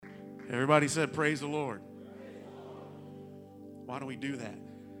Everybody said, praise the Lord. Why don't we do that?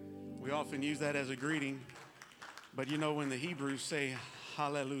 We often use that as a greeting. But you know, when the Hebrews say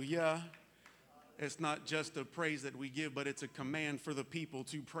hallelujah, it's not just a praise that we give, but it's a command for the people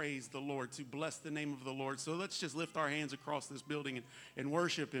to praise the Lord, to bless the name of the Lord. So let's just lift our hands across this building and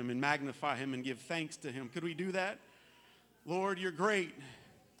worship him and magnify him and give thanks to him. Could we do that? Lord, you're great,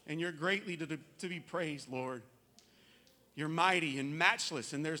 and you're greatly to be praised, Lord. You're mighty and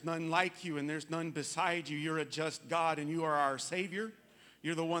matchless, and there's none like you, and there's none beside you. You're a just God, and you are our Savior.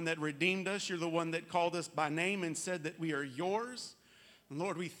 You're the one that redeemed us. You're the one that called us by name and said that we are yours. And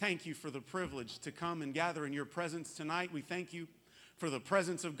Lord, we thank you for the privilege to come and gather in your presence tonight. We thank you for the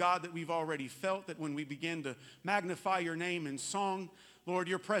presence of God that we've already felt, that when we begin to magnify your name in song, Lord,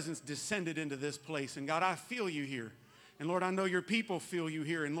 your presence descended into this place. And God, I feel you here. And Lord, I know your people feel you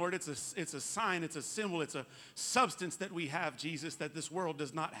here. And Lord, it's a sign, it's a symbol, it's a substance that we have, Jesus, that this world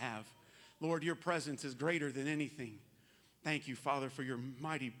does not have. Lord, your presence is greater than anything. Thank you, Father, for your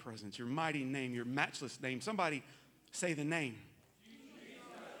mighty presence, your mighty name, your matchless name. Somebody say the name.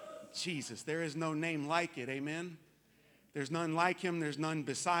 Jesus. There is no name like it. Amen. There's none like him. There's none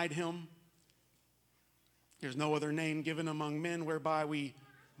beside him. There's no other name given among men whereby we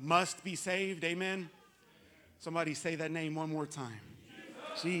must be saved. Amen. Somebody say that name one more time.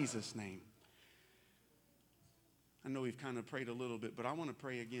 Jesus' name. I know we've kind of prayed a little bit, but I want to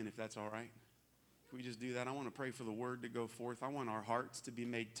pray again if that's all right. Can we just do that? I want to pray for the word to go forth. I want our hearts to be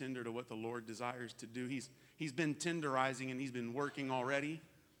made tender to what the Lord desires to do. He's been tenderizing and he's been working already.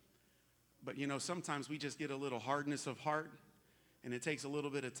 But you know, sometimes we just get a little hardness of heart, and it takes a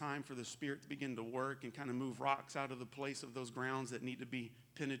little bit of time for the Spirit to begin to work and kind of move rocks out of the place of those grounds that need to be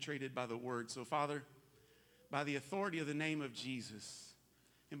penetrated by the word. So Father, by the authority of the name of Jesus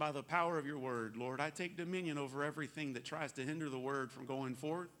and by the power of your word, Lord, I take dominion over everything that tries to hinder the word from going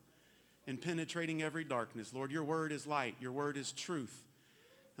forth and penetrating every darkness. Lord, your word is light. Your word is truth.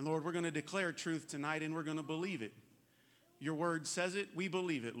 And Lord, we're going to declare truth tonight, and we're going to believe it. Your word says it. We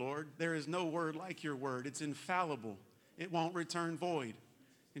believe it, Lord. There is no word like your word. It's infallible. It won't return void.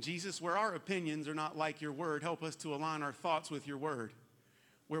 And Jesus, where our opinions are not like your word, help us to align our thoughts with your word.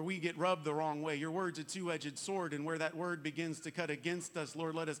 Where we get rubbed the wrong way, your word's a two-edged sword, and where that word begins to cut against us,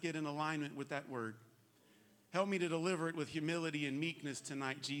 Lord, let us get in alignment with that word. Help me to deliver it with humility and meekness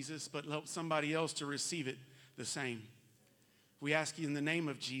tonight, Jesus, but help somebody else to receive it the same. We ask you in the name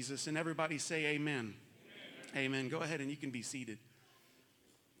of Jesus, and everybody say amen. Amen. Amen. Go ahead and you can be seated.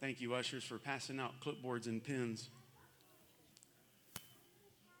 Thank you, ushers, for passing out clipboards and pens.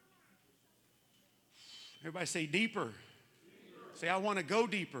 Everybody say deeper. Say, I want to go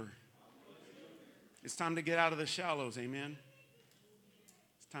deeper. It's time to get out of the shallows, amen?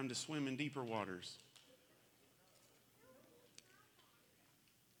 It's time to swim in deeper waters.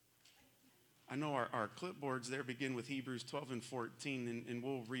 I know our clipboards there begin with Hebrews 12 and 14, and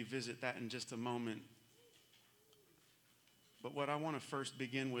we'll revisit that in just a moment. But what I want to first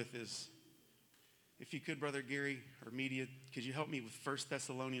begin with is, if you could, Brother Gary, or media, could you help me with 1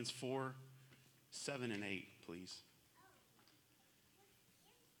 Thessalonians 4, 7 and 8, please?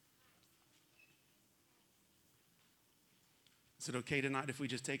 Is it okay tonight if we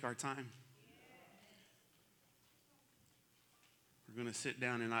just take our time? We're going to sit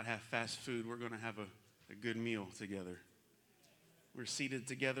down and not have fast food. We're going to have a good meal together. We're seated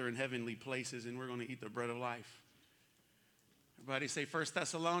together in heavenly places, and we're going to eat the bread of life. Everybody say 1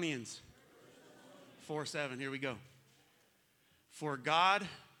 Thessalonians 4:7. Here we go. For God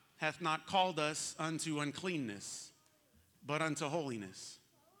hath not called us unto uncleanness, but unto holiness.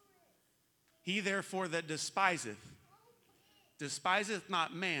 He therefore that despiseth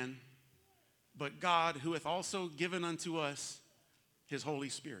not man, but God, who hath also given unto us his Holy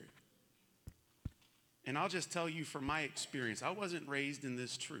Spirit. And I'll just tell you from my experience, I wasn't raised in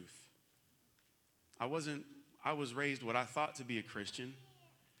this truth. I was raised what I thought to be a Christian.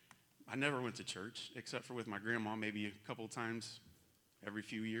 I never went to church, except for with my grandma, maybe a couple times every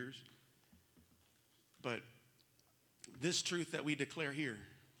few years. But this truth that we declare here,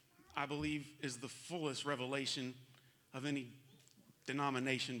 I believe, is the fullest revelation of any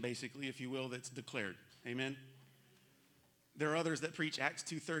denomination, basically, if you will, that's declared. Amen? There are others that preach Acts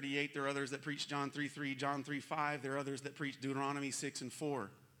 2:38. There are others that preach John 3:3, John 3:5. There are others that preach Deuteronomy 6 and 4.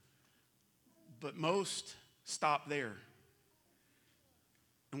 But most stop there.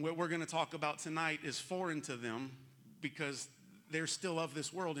 And what we're going to talk about tonight is foreign to them because they're still of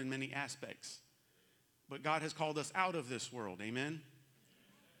this world in many aspects. But God has called us out of this world. Amen?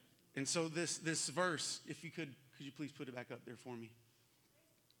 And so this verse, if you could you please put it back up there for me?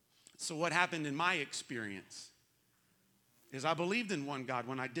 So what happened in my experience is I believed in one God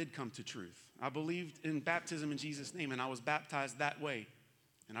when I did come to truth. I believed in baptism in Jesus' name, and I was baptized that way.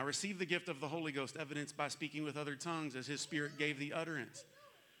 And I received the gift of the Holy Ghost, evidenced by speaking with other tongues as his Spirit gave the utterance.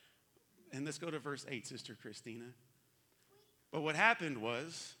 And let's go to verse 8, Sister Christina. But what happened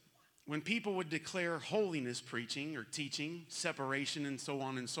was, when people would declare holiness preaching or teaching, separation and so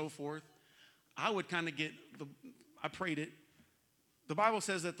on and so forth, I would kind of I prayed it. The Bible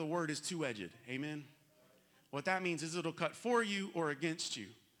says that the word is two-edged. Amen? What that means is it'll cut for you or against you.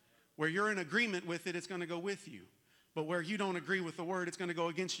 Where you're in agreement with it, it's going to go with you. But where you don't agree with the word, it's going to go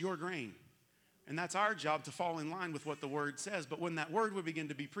against your grain. And that's our job, to fall in line with what the word says. But when that word would begin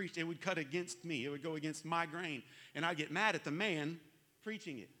to be preached, it would cut against me. It would go against my grain. And I'd get mad at the man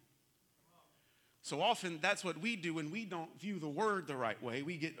preaching it. So often that's what we do when we don't view the word the right way.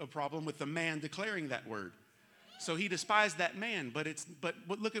 We get a problem with the man declaring that word. So he despised that man. But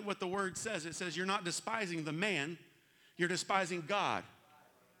look at what the word says. It says you're not despising the man. You're despising God.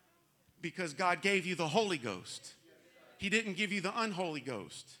 Because God gave you the Holy Ghost. He didn't give you the unholy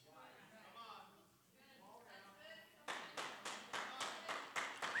ghost.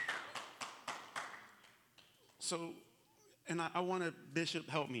 So, and I want to, Bishop,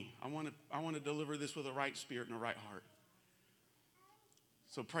 help me. I want to deliver this with a right spirit and a right heart.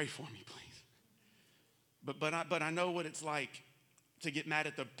 So pray for me, please. But I know what it's like to get mad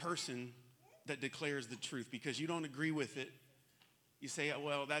at the person that declares the truth because you don't agree with it. You say,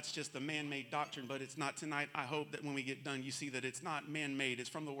 well, that's just a man-made doctrine, but it's not tonight. I hope that when we get done, you see that it's not man-made. It's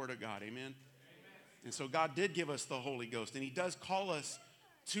from the Word of God. Amen? Amen. And so God did give us the Holy Ghost, and he does call us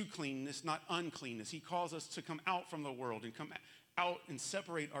to cleanness, not uncleanness. He calls us to come out from the world and come out and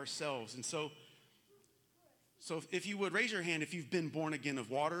separate ourselves. And so if you would raise your hand if you've been born again of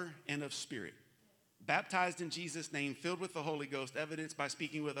water and of spirit, baptized in Jesus' name, filled with the Holy Ghost, evidenced by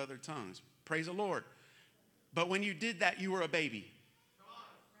speaking with other tongues. Praise the Lord. But when you did that, you were a baby.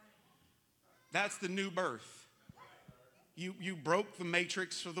 That's the new birth. You broke the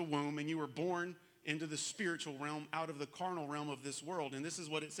matrix of the womb and you were born into the spiritual realm out of the carnal realm of this world. And this is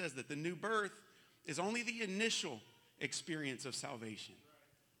what it says, that the new birth is only the initial experience of salvation.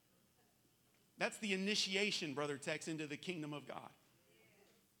 That's the initiation, Brother Tex, into the kingdom of God.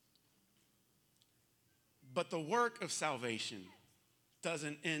 But the work of salvation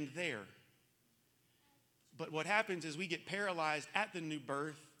doesn't end there. But what happens is we get paralyzed at the new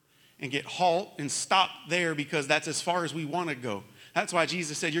birth and get halt and stop there because that's as far as we want to go. That's why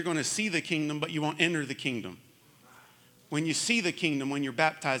Jesus said you're going to see the kingdom, but you won't enter the kingdom. When you see the kingdom, when you're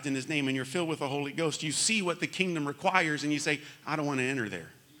baptized in his name and you're filled with the Holy Ghost, you see what the kingdom requires and you say, I don't want to enter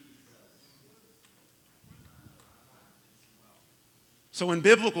there. So in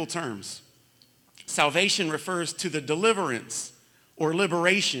biblical terms, salvation refers to the deliverance or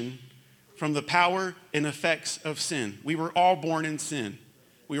liberation from the power and effects of sin. We were all born in sin.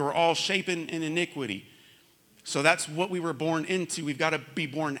 We were all shapen in iniquity. So that's what we were born into. We've got to be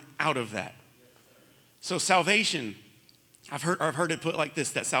born out of that. So salvation, I've heard it put like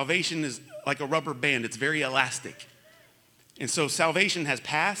this, that salvation is like a rubber band. It's very elastic. And so salvation has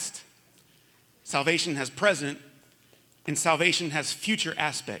past, salvation has present, and salvation has future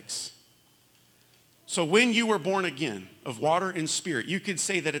aspects. So when you were born again of water and spirit, you could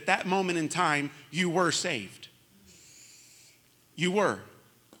say that at that moment in time, you were saved. You were.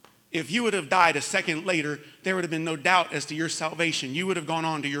 If you would have died a second later, there would have been no doubt as to your salvation. You would have gone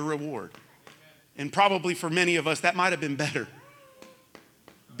on to your reward. And probably for many of us, that might have been better.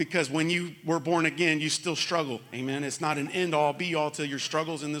 Because when you were born again, you still struggle. Amen. It's not an end all be all to your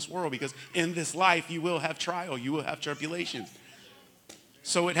struggles in this world. Because in this life, you will have trial. You will have tribulation.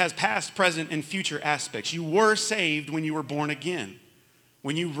 So it has past, present, and future aspects. You were saved when you were born again.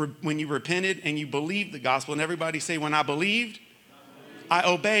 When you repented and you believed the gospel. And everybody say, when I believed, I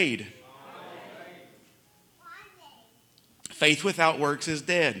obeyed. Faith without works is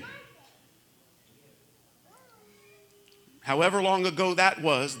dead. However long ago that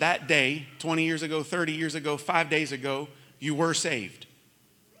was, that day, 20 years ago, 30 years ago, 5 days ago, you were saved.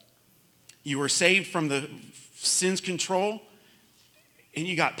 You were saved from the sin's control, and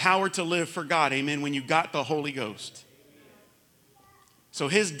you got power to live for God, amen, when you got the Holy Ghost. So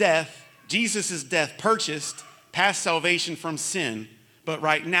his death, Jesus' death, purchased past salvation from sin, but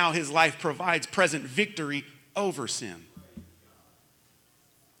right now his life provides present victory over sin.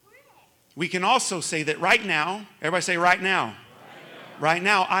 We can also say that right now, everybody say right now. Right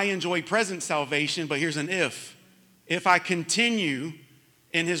now I enjoy present salvation, but here's an if. If I continue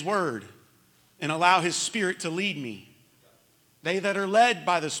in his word and allow his Spirit to lead me, they that are led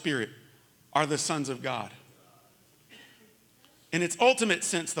by the Spirit are the sons of God. In its ultimate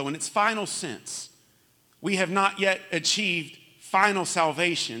sense, though, in its final sense, We have not yet achieved final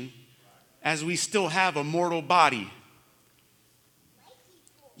salvation, as we still have a mortal body.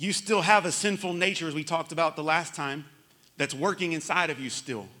 You still have a sinful nature, as we talked about the last time, that's working inside of you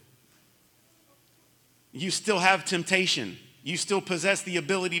still. You still have temptation. You still possess the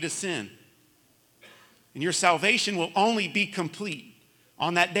ability to sin. And your salvation will only be complete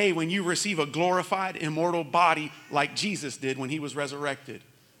on that day when you receive a glorified, immortal body like Jesus did when he was resurrected.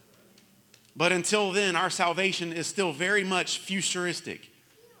 But until then, our salvation is still very much futuristic.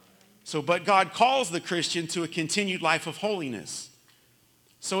 But God calls the Christian to a continued life of holiness.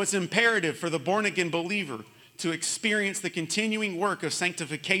 So it's imperative for the born-again believer to experience the continuing work of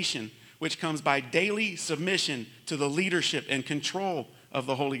sanctification, which comes by daily submission to the leadership and control of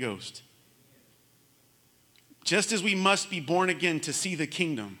the Holy Ghost. Just as we must be born again to see the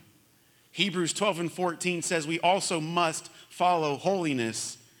kingdom, Hebrews 12:14 says we also must follow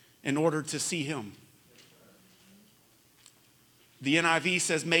holiness in order to see him. The NIV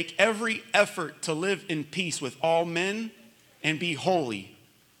says, make every effort to live in peace with all men and be holy.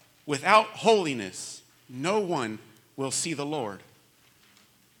 Without holiness, no one will see the Lord.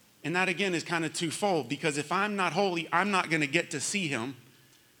 And that again is kind of twofold, because if I'm not holy, I'm not going to get to see him.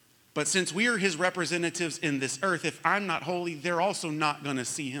 But since we are his representatives in this earth, if I'm not holy, they're also not going to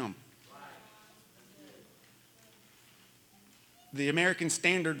see him. The American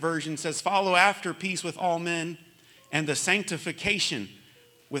Standard Version says, follow after peace with all men and the sanctification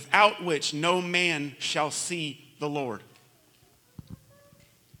without which no man shall see the Lord.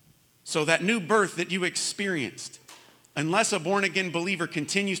 So that new birth that you experienced, unless a born-again believer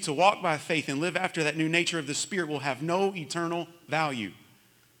continues to walk by faith and live after that new nature of the Spirit, will have no eternal value.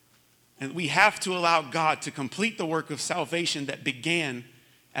 And we have to allow God to complete the work of salvation that began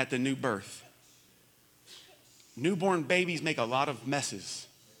at the new birth. Newborn babies make a lot of messes.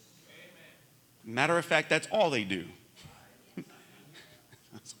 Matter of fact, that's all they do.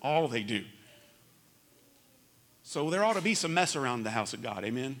 That's all they do. So there ought to be some mess around the house of God,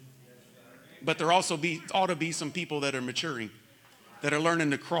 amen? But there also ought to be some people that are maturing, that are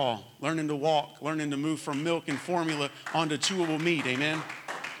learning to crawl, learning to walk, learning to move from milk and formula onto chewable meat, amen?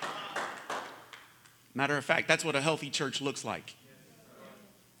 Matter of fact, that's what a healthy church looks like.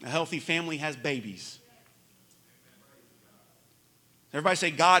 A healthy family has babies. Everybody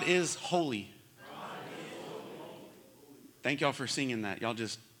say, God is holy. Thank y'all for singing that. Y'all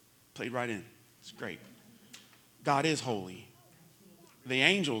just played right in. It's great. God is holy. The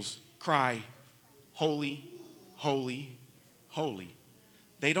angels cry, holy, holy, holy.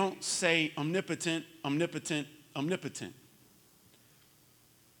 They don't say omnipotent, omnipotent, omnipotent.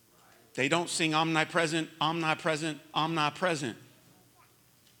 They don't sing omnipresent, omnipresent, omnipresent.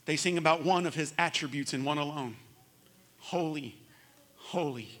 They sing about one of his attributes and one alone. Holy,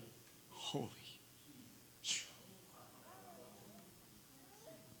 holy, holy.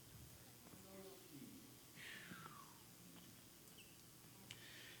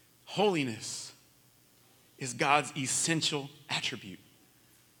 Holiness is God's essential attribute.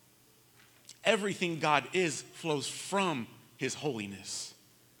 Everything God is flows from his holiness.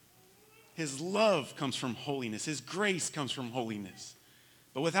 His love comes from holiness. His grace comes from holiness.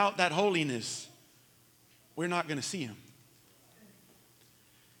 But without that holiness, we're not going to see him.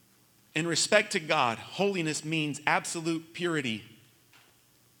 In respect to God, holiness means absolute purity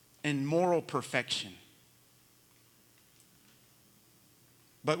and moral perfection.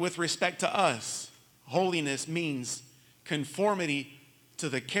 But with respect to us, holiness means conformity to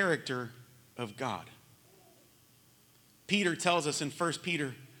the character of God. Peter tells us in 1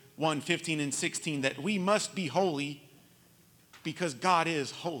 Peter 1:15 and 16 that we must be holy because God is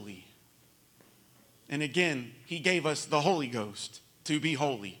holy. And again, he gave us the Holy Ghost to be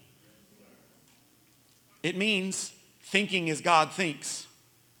holy. It means thinking as God thinks,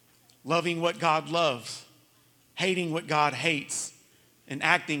 loving what God loves, hating what God hates, and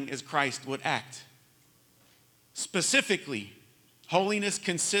acting as Christ would act. Specifically, holiness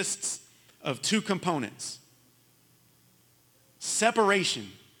consists of two components. Separation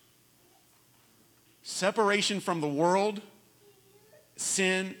from the world,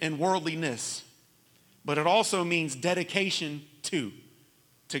 sin, and worldliness. But it also means dedication to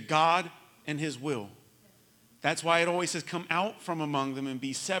God and his will. That's why it always says, come out from among them and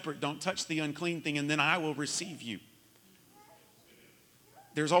be separate. Don't touch the unclean thing, and then I will receive you.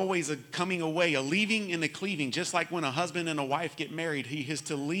 There's always a coming away, a leaving and a cleaving. Just like when a husband and a wife get married, he is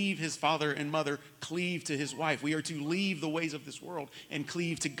to leave his father and mother, cleave to his wife. We are to leave the ways of this world and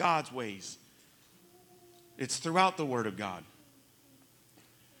cleave to God's ways. It's throughout the Word of God.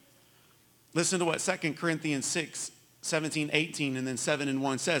 Listen to what 2 Corinthians 6:17, 18, and then 7 and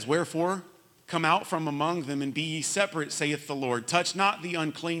 1 says. Wherefore, come out from among them and be ye separate, saith the Lord. Touch not the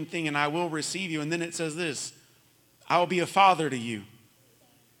unclean thing, and I will receive you. And then it says this, I will be a father to you.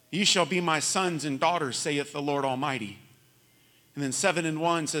 You shall be my sons and daughters, saith the Lord Almighty. And then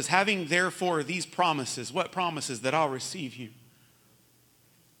 7:1 says, having therefore these promises, what promises? That I'll receive you.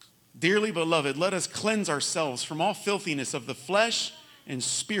 Dearly beloved, let us cleanse ourselves from all filthiness of the flesh and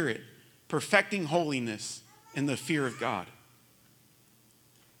spirit, perfecting holiness in the fear of God.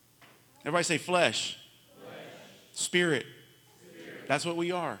 Everybody say flesh. Spirit. That's what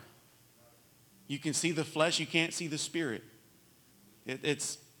we are. You can see the flesh, you can't see the spirit.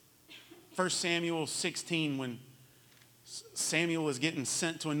 It's 1 Samuel 16 when Samuel is getting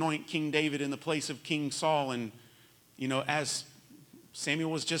sent to anoint King David in the place of King Saul. And, as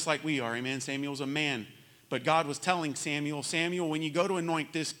Samuel was just like we are, amen. Samuel's a man. But God was telling Samuel, when you go to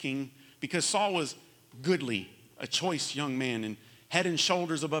anoint this king, because Saul was goodly, a choice young man, and head and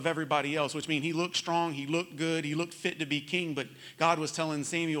shoulders above everybody else, which means he looked strong, he looked good, he looked fit to be king. But God was telling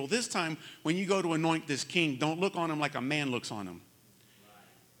Samuel, this time when you go to anoint this king, don't look on him like a man looks on him.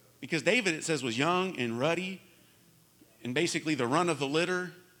 Because David, it says, was young and ruddy and basically the run of the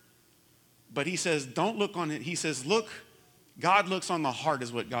litter. But he says, don't look on it. He says, look, God looks on the heart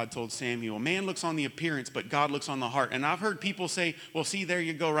is what God told Samuel. Man looks on the appearance, but God looks on the heart. And I've heard people say, well, see, there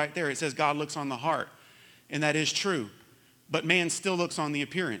you go right there. It says God looks on the heart. And that is true. But man still looks on the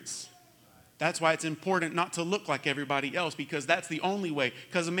appearance. That's why it's important not to look like everybody else, because that's the only way.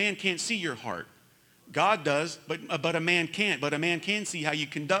 Because a man can't see your heart. God does, but a man can't. But a man can see how you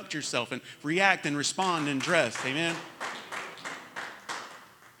conduct yourself and react and respond and dress. Amen?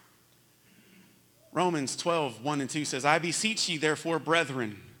 Romans 12:1-2 says, I beseech ye therefore,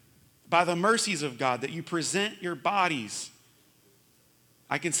 brethren, by the mercies of God, that you present your bodies.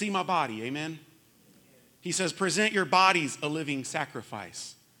 I can see my body, amen? He says, present your bodies a living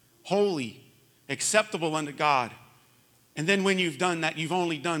sacrifice, holy, acceptable unto God. And then when you've done that, you've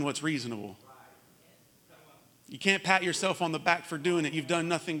only done what's reasonable. You can't pat yourself on the back for doing it. You've done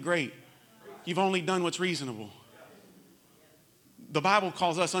nothing great. You've only done what's reasonable. The Bible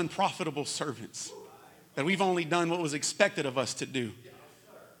calls us unprofitable servants, that we've only done what was expected of us to do.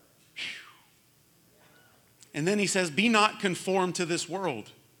 And then he says, be not conformed to this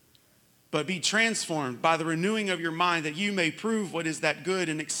world, but be transformed by the renewing of your mind, that you may prove what is that good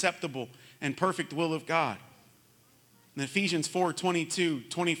and acceptable and perfect will of God. And Ephesians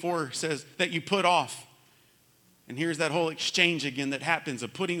 4:22-24 says that you put off. And here's that whole exchange again that happens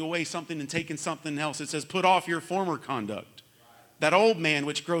of putting away something and taking something else. It says, put off your former conduct, that old man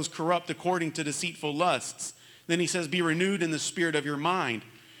which grows corrupt according to deceitful lusts. Then he says, be renewed in the spirit of your mind.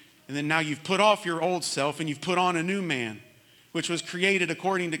 And then now you've put off your old self and you've put on a new man, which was created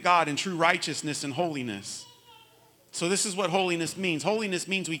according to God in true righteousness and holiness. So this is what holiness means. Holiness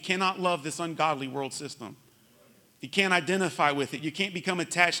means we cannot love this ungodly world system. You can't identify with it. You can't become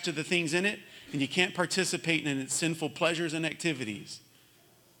attached to the things in it, and you can't participate in its sinful pleasures and activities.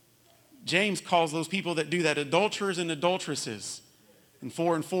 James calls those people that do that adulterers and adulteresses. In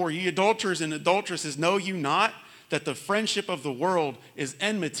 4:4, ye adulterers and adulteresses, know you not that the friendship of the world is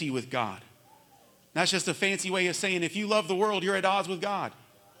enmity with God? That's just a fancy way of saying if you love the world, you're at odds with God.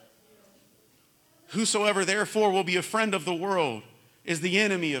 Whosoever therefore will be a friend of the world is the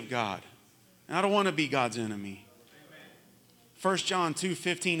enemy of God. And I don't want to be God's enemy. 1 John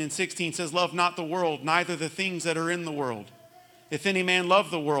 2:15-16 says, love not the world, neither the things that are in the world. If any man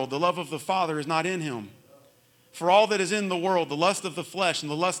love the world, the love of the Father is not in him. For all that is in the world, the lust of the flesh and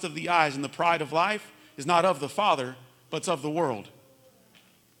the lust of the eyes and the pride of life, is not of the Father, but it's of the world.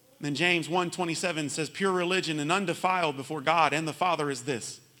 And then James 1:27 says, pure religion and undefiled before God and the Father is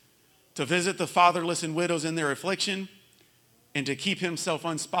this, to visit the fatherless and widows in their affliction, and to keep himself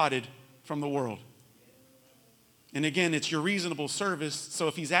unspotted from the world. And again, it's your reasonable service, so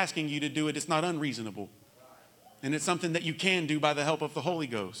if he's asking you to do it, it's not unreasonable. And it's something that you can do by the help of the Holy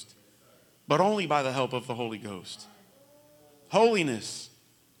Ghost, but only by the help of the Holy Ghost. Holiness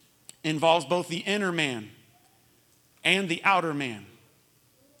involves both the inner man and the outer man.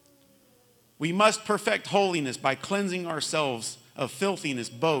 We must perfect holiness by cleansing ourselves of filthiness,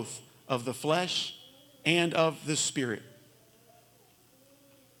 both of the flesh and of the spirit.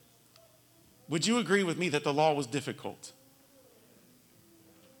 Would you agree with me that the law was difficult?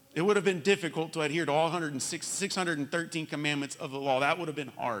 It would have been difficult to adhere to all 613 commandments of the law. That would have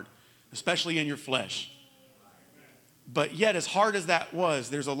been hard, especially in your flesh. But yet, as hard as that was,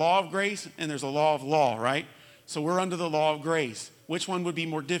 there's a law of grace and there's a law of law, right? So we're under the law of grace. Which one would be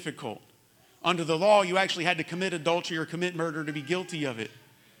more difficult? Under the law, you actually had to commit adultery or commit murder to be guilty of it.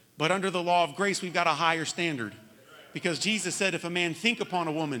 But under the law of grace, we've got a higher standard. Because Jesus said if a man think upon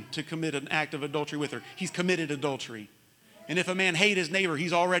a woman to commit an act of adultery with her, he's committed adultery. And if a man hate his neighbor,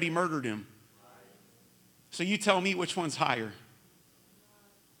 he's already murdered him. So you tell me which one's higher.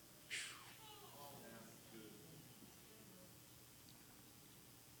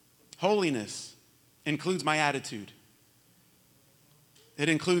 Holiness includes my attitude. It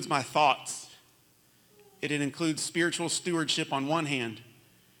includes my thoughts. It includes spiritual stewardship on one hand,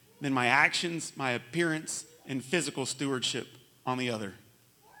 then my actions, my appearance, and physical stewardship on the other.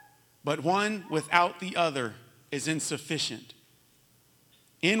 But one without the other is insufficient.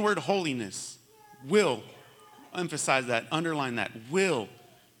 Inward holiness will, emphasize that, underline that, will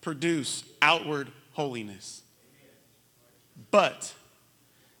produce outward holiness. But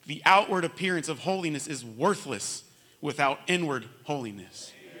the outward appearance of holiness is worthless without inward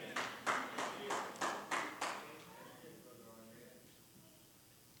holiness.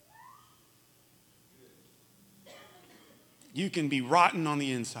 You can be rotten on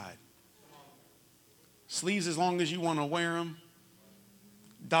the inside. Sleeves as long as you want to wear them.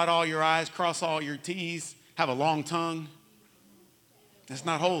 Dot all your I's, cross all your T's. Have a long tongue. That's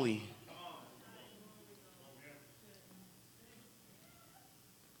not holy.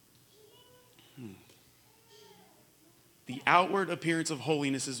 The outward appearance of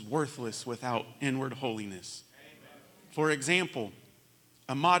holiness is worthless without inward holiness. For example,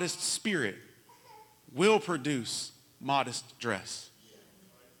 a modest spirit will produce modest dress.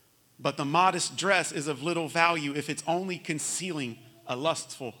 But the modest dress is of little value if it's only concealing a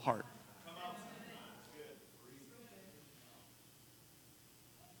lustful heart.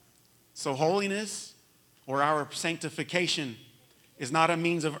 So holiness, or our sanctification, is not a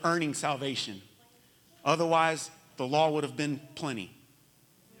means of earning salvation. Otherwise, the law would have been plenty.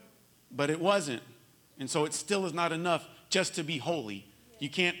 But it wasn't. And so it still is not enough just to be holy. You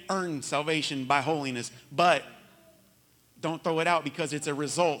can't earn salvation by holiness, but don't throw it out because it's a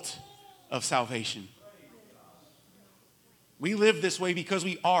result of salvation. We live this way because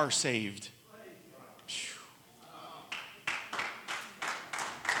we are saved.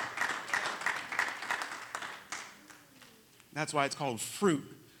 That's why it's called fruit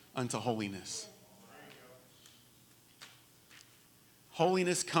unto holiness.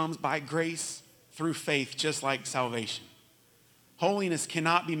 Holiness comes by grace through faith, just like salvation. Holiness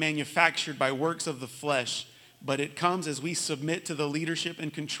cannot be manufactured by works of the flesh, but it comes as we submit to the leadership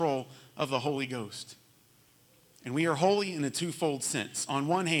and control of the Holy Ghost. And we are holy in a twofold sense. On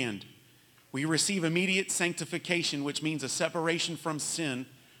one hand, we receive immediate sanctification, which means a separation from sin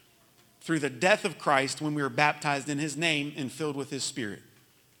through the death of Christ when we are baptized in his name and filled with his Spirit.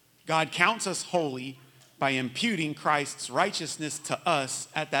 God counts us holy by imputing Christ's righteousness to us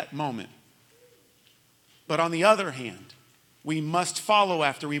at that moment. But on the other hand, we must follow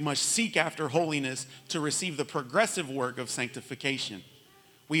after, we must seek after holiness to receive the progressive work of sanctification.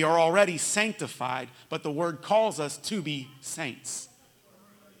 We are already sanctified, but the word calls us to be saints,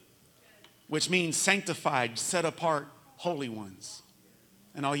 which means sanctified, set apart, holy ones.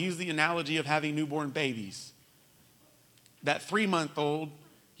 And I'll use the analogy of having newborn babies. That 3-month-old,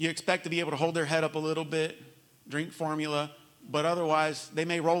 you expect to be able to hold their head up a little bit, drink formula, but otherwise they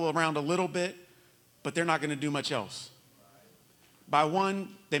may roll around a little bit, but they're not going to do much else. By 1,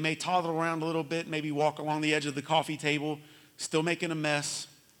 they may toddle around a little bit, maybe walk along the edge of the coffee table, still making a mess.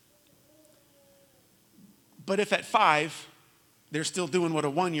 But if at 5, they're still doing what a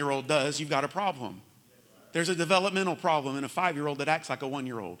 1-year-old does, you've got a problem. There's a developmental problem in a 5-year-old that acts like a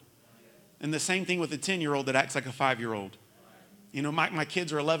 1-year-old. And the same thing with a 10-year-old that acts like a 5-year-old. You know, my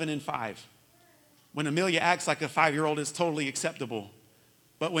kids are 11 and 5. When Amelia acts like a 5-year-old, it's totally acceptable.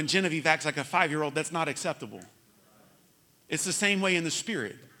 But when Genevieve acts like a 5-year-old, that's not acceptable. It's the same way in the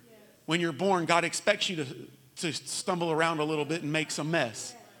Spirit. When you're born, God expects you to stumble around a little bit and make some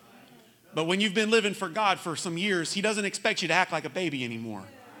mess. But when you've been living for God for some years, he doesn't expect you to act like a baby anymore.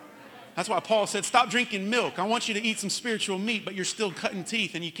 That's why Paul said, stop drinking milk. I want you to eat some spiritual meat, but you're still cutting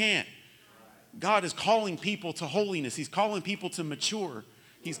teeth and you can't. God is calling people to holiness. He's calling people to mature.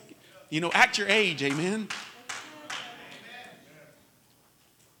 He's, act your age, amen?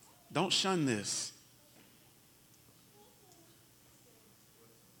 Don't shun this.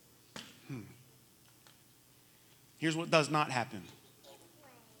 Here's what does not happen.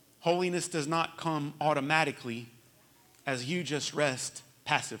 Holiness does not come automatically as you just rest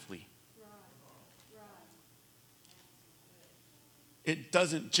passively. It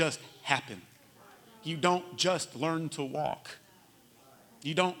doesn't just happen. You don't just learn to walk.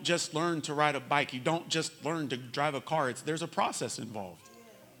 You don't just learn to ride a bike. You don't just learn to drive a car. There's a process involved.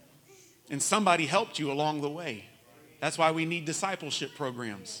 And somebody helped you along the way. That's why we need discipleship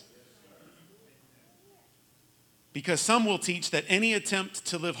programs. Because some will teach that any attempt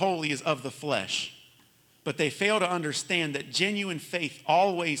to live holy is of the flesh, but they fail to understand that genuine faith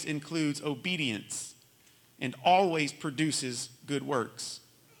always includes obedience and always produces good works.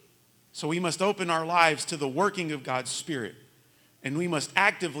 So we must open our lives to the working of God's Spirit, and we must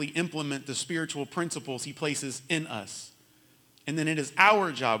actively implement the spiritual principles he places in us. And then it is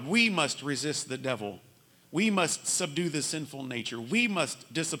our job. We must resist the devil. We must subdue the sinful nature. We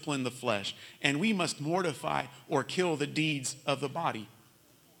must discipline the flesh, and we must mortify or kill the deeds of the body.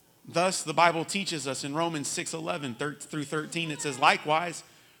 Thus, the Bible teaches us in Romans 6:11 through 13, it says, "Likewise,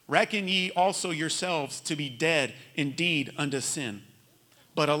 reckon ye also yourselves to be dead indeed unto sin,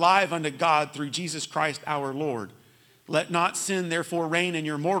 but alive unto God through Jesus Christ our Lord. Let not sin therefore reign in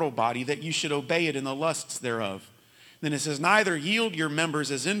your mortal body, that you should obey it in the lusts thereof." Then it says, "Neither yield your members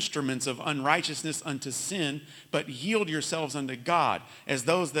as instruments of unrighteousness unto sin, but yield yourselves unto God as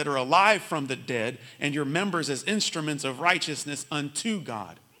those that are alive from the dead, and your members as instruments of righteousness unto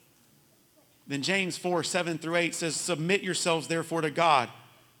God." Then James 4:7 through 8 says, "Submit yourselves therefore to God.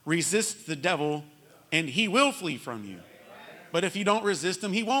 Resist the devil, and he will flee from you." But if you don't resist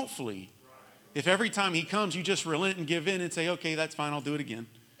him, he won't flee. If every time he comes, you just relent and give in and say, "Okay, that's fine, I'll do it again."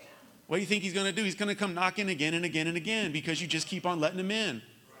 What do you think he's going to do? He's going to come knocking again and again and again because you just keep on letting him in.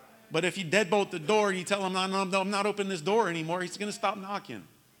 But if you deadbolt the door and you tell him, I'm not opening this door anymore, he's going to stop knocking.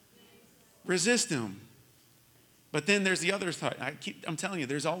 Resist him. But then there's the other side. I'm telling you,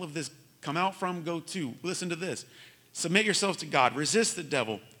 there's all of this come out from, go to. Listen to this. Submit yourselves to God. Resist the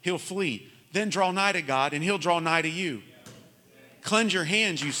devil. He'll flee. Then draw nigh to God, and he'll draw nigh to you. Cleanse your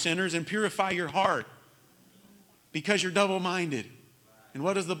hands, you sinners, and purify your heart, because you're double-minded. And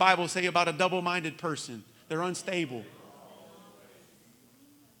what does the Bible say about a double-minded person? They're unstable.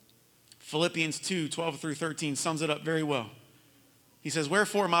 Philippians 2:12 through 13 sums it up very well. He says,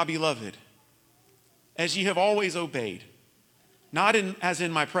 "Wherefore, my beloved, as ye have always obeyed, not as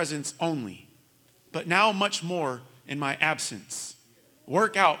in my presence only, but now much more in my absence,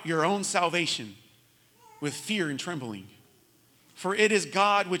 work out your own salvation with fear and trembling. For it is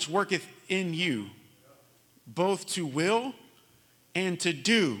God which worketh in you, both to will and to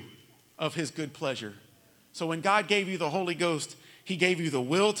do of his good pleasure." So when God gave you the Holy Ghost, he gave you the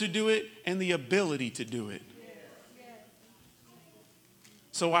will to do it and the ability to do it.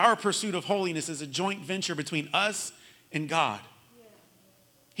 So our pursuit of holiness is a joint venture between us and God.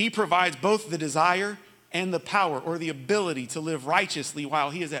 He provides both the desire and the power, or the ability, to live righteously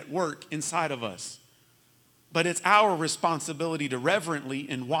while he is at work inside of us. But it's our responsibility to reverently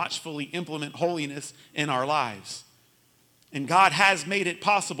and watchfully implement holiness in our lives. And God has made it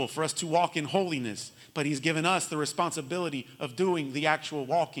possible for us to walk in holiness, but he's given us the responsibility of doing the actual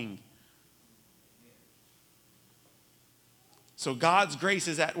walking. So God's grace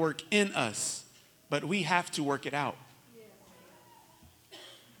is at work in us, but we have to work it out.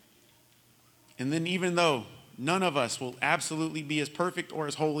 And then even though none of us will absolutely be as perfect or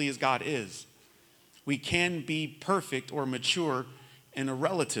as holy as God is, we can be perfect or mature in a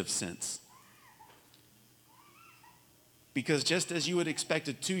relative sense. Because just as you would expect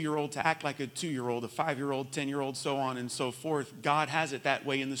a 2-year-old to act like a 2-year-old, a 5-year-old, 10-year-old, so on and so forth, God has it that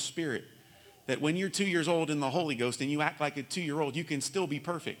way in the Spirit. That when you're 2 years old in the Holy Ghost and you act like a 2-year-old, you can still be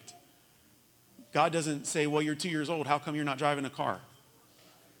perfect. God doesn't say, "Well, you're 2 years old, how come you're not driving a car?"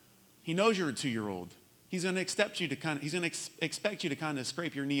 He knows you're a 2-year-old. He's going to expect you to kind of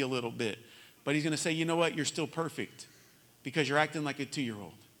scrape your knee a little bit. But he's going to say, "You know what? You're still perfect because you're acting like a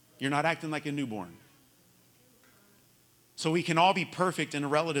 2-year-old. You're not acting like a newborn." So we can all be perfect in a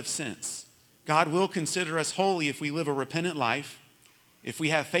relative sense. God will consider us holy if we live a repentant life, if we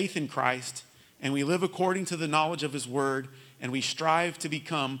have faith in Christ, and we live according to the knowledge of his word, and we strive to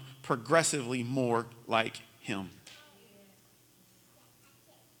become progressively more like him.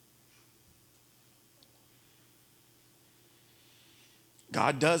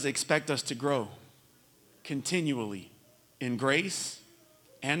 God does expect us to grow continually in grace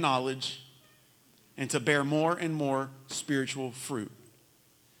and knowledge, and to bear more and more spiritual fruit.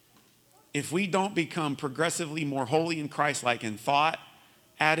 If we don't become progressively more holy and Christ-like in thought,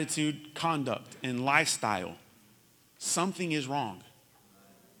 attitude, conduct, and lifestyle, something is wrong.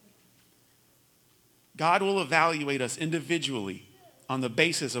 God will evaluate us individually on the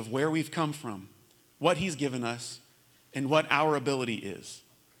basis of where we've come from, what he's given us, and what our ability is.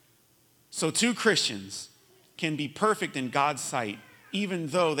 So 2 Christians can be perfect in God's sight even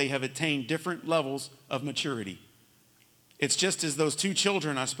though they have attained different levels of maturity. It's just as those 2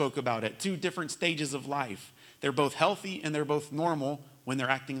 children I spoke about at 2 different stages of life. They're both healthy and they're both normal when they're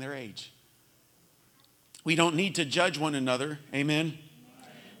acting their age. We don't need to judge one another, amen,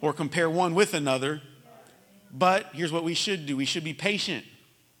 or compare one with another, But here's what we should do. We should be patient,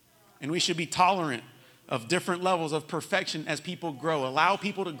 and we should be tolerant of different levels of perfection as people grow. Allow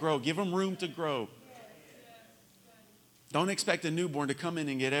people to grow. Give them room to grow. Don't expect a newborn to come in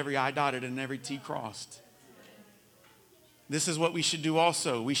and get every I dotted and every T crossed. This is what we should do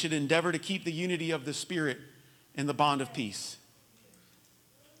also. We should endeavor to keep the unity of the Spirit in the bond of peace.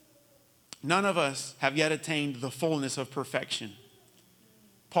 None of us have yet attained the fullness of perfection.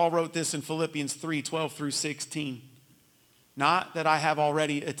 Paul wrote this in Philippians 3:12 through 16. Not that I have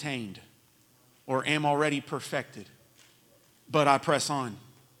already attained or am already perfected, but I press on,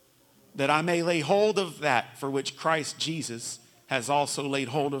 that I may lay hold of that for which Christ Jesus has also laid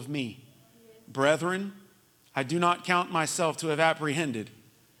hold of me. Brethren, I do not count myself to have apprehended,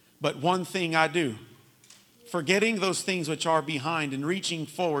 but one thing I do, forgetting those things which are behind and reaching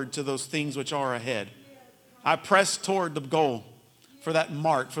forward to those things which are ahead. I press toward the goal for that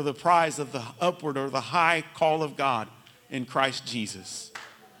mark, for the prize of the upward or the high call of God in Christ Jesus.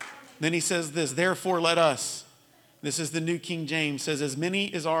 Then he says this, therefore let us, this is the New King James, says, as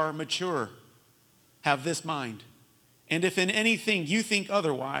many as are mature, have this mind. And if in anything you think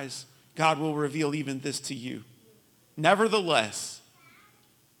otherwise, God will reveal even this to you. Nevertheless,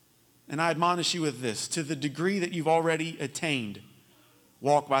 and I admonish you with this, to the degree that you've already attained,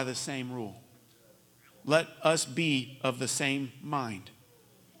 walk by the same rule. Let us be of the same mind.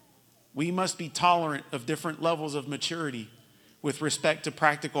 We must be tolerant of different levels of maturity with respect to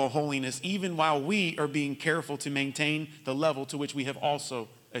practical holiness, even while we are being careful to maintain the level to which we have also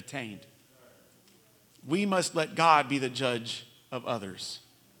attained. We must let God be the judge of others.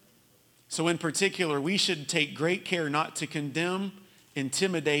 So in particular, we should take great care not to condemn,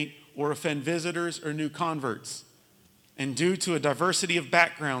 intimidate, or offend visitors or new converts. And due to a diversity of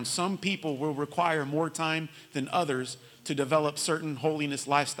backgrounds, some people will require more time than others to develop certain holiness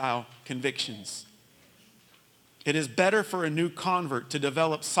lifestyle convictions. It is better for a new convert to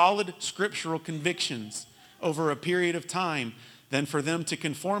develop solid scriptural convictions over a period of time than for them to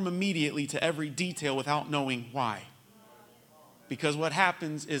conform immediately to every detail without knowing why. Because what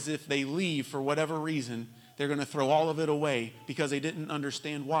happens is if they leave for whatever reason, they're going to throw all of it away because they didn't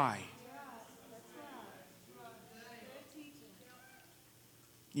understand why.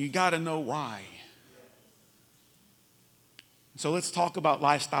 You got to know why. So let's talk about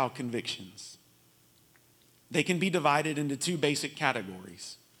lifestyle convictions. They can be divided into two basic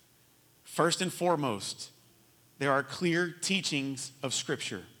categories. First and foremost, there are clear teachings of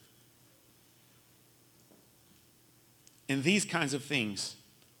Scripture. And these kinds of things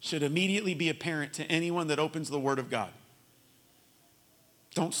should immediately be apparent to anyone that opens the Word of God.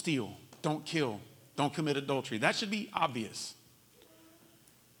 Don't steal, don't kill, don't commit adultery. That should be obvious.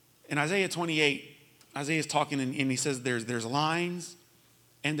 In Isaiah 28, Isaiah is talking and he says there's lines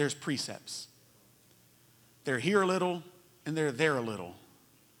and there's precepts. They're here a little and they're there a little.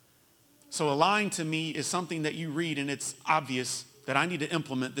 So a line to me is something that you read and it's obvious that I need to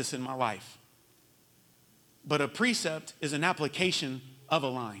implement this in my life. But a precept is an application of a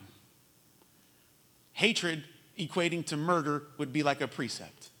line. Hatred equating to murder would be like a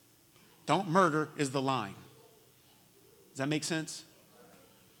precept. Don't murder is the line. Does that make sense?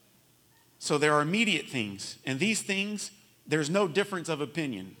 So there are immediate things, and these things, there's no difference of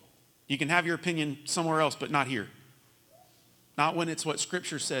opinion. You can have your opinion somewhere else, but not here. Not when it's what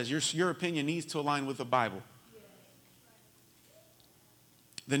Scripture says. Your opinion needs to align with the Bible.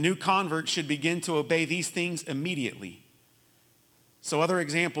 The new convert should begin to obey these things immediately. So other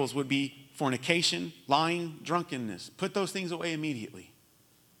examples would be fornication, lying, drunkenness. Put those things away immediately.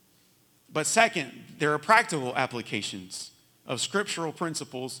 But second, there are practical applications of scriptural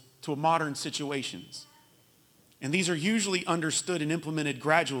principles to modern situations. And these are usually understood and implemented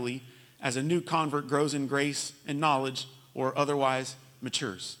gradually as a new convert grows in grace and knowledge or otherwise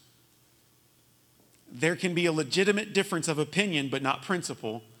matures. There can be a legitimate difference of opinion, but not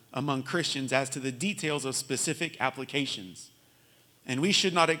principle, among Christians as to the details of specific applications. And we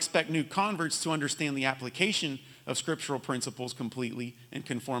should not expect new converts to understand the application of scriptural principles completely and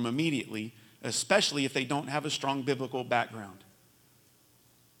conform immediately, especially if they don't have a strong biblical background.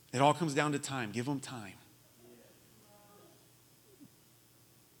 It all comes down to time. Give them time.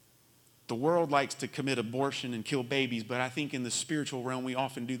 The world likes to commit abortion and kill babies, but I think in the spiritual realm we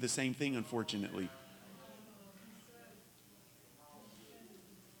often do the same thing, unfortunately.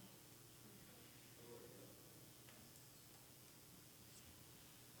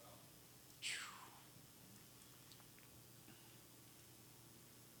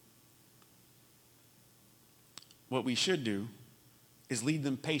 What we should do is lead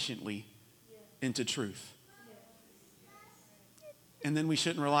them patiently into truth. And then we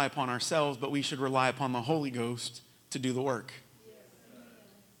shouldn't rely upon ourselves, but we should rely upon the Holy Ghost to do the work.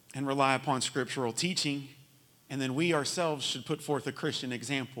 And rely upon scriptural teaching. And then we ourselves should put forth a Christian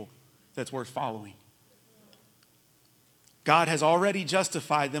example that's worth following. God has already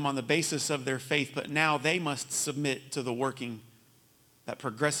justified them on the basis of their faith, but now they must submit to the working, that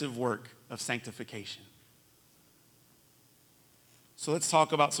progressive work of sanctification. So let's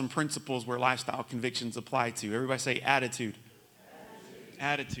talk about some principles where lifestyle convictions apply to. Everybody say attitude.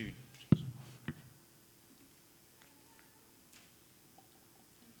 Attitude.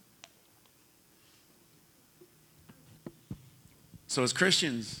 So as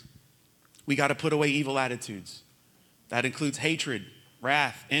Christians, we got to put away evil attitudes. That includes hatred,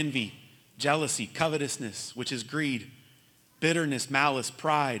 wrath, envy, jealousy, covetousness, which is greed, bitterness, malice,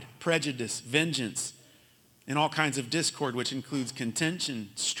 pride, prejudice, vengeance, and all kinds of discord, which includes contention,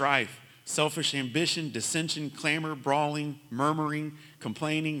 strife, selfish ambition, dissension, clamor, brawling, murmuring,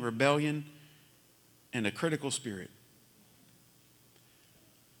 complaining, rebellion, and a critical spirit.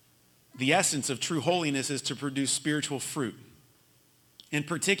 The essence of true holiness is to produce spiritual fruit. In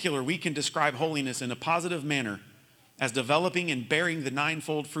particular, we can describe holiness in a positive manner as developing and bearing the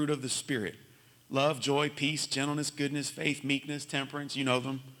ninefold fruit of the Spirit: love, joy, peace, gentleness, goodness, faith, meekness, temperance. You know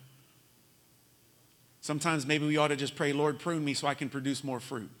them. Sometimes maybe we ought to just pray, Lord, prune me so I can produce more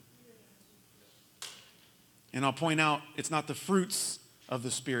fruit. And I'll point out, it's not the fruits of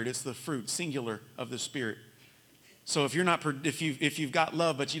the Spirit, it's the fruit, singular, of the Spirit. So if you've got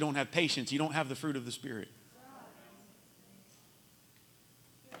love but you don't have patience, you don't have the fruit of the Spirit.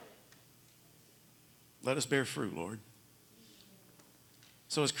 Let us bear fruit, Lord.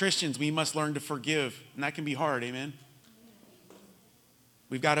 So as Christians, we must learn to forgive, and that can be hard, amen?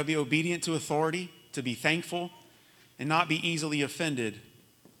 We've got to be obedient to authority, to be thankful, and not be easily offended,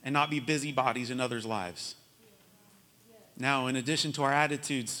 and not be busybodies in others' lives. Now, in addition to our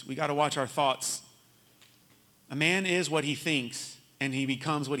attitudes, we got to watch our thoughts. A man is what he thinks, and he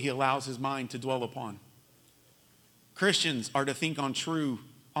becomes what he allows his mind to dwell upon. Christians are to think on true,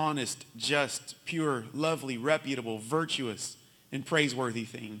 honest, just, pure, lovely, reputable, virtuous, and praiseworthy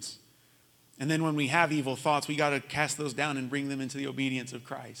things. And then when we have evil thoughts, we got to cast those down and bring them into the obedience of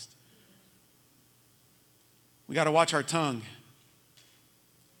Christ. We got to watch our tongue.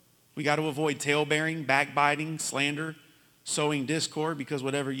 We got to avoid tale-bearing, backbiting, slander, sowing discord, because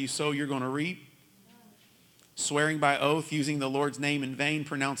whatever you sow, you're going to reap. Swearing by oath, using the Lord's name in vain,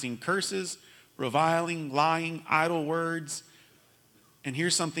 pronouncing curses, reviling, lying, idle words. And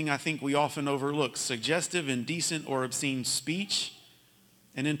here's something I think we often overlook: suggestive, indecent, or obscene speech.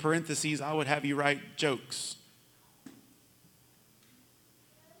 And in parentheses, I would have you write jokes.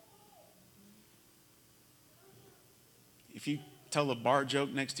 If you tell a bar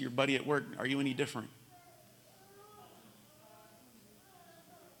joke next to your buddy at work, are you any different?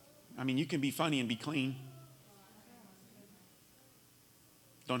 I mean, you can be funny and be clean.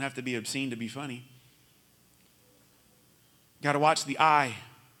 Don't have to be obscene to be funny. Got to watch the eye.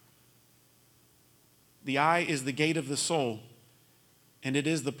 The eye is the gate of the soul, and it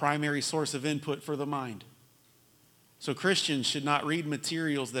is the primary source of input for the mind. So Christians should not read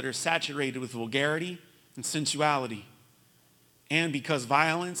materials that are saturated with vulgarity and sensuality. And because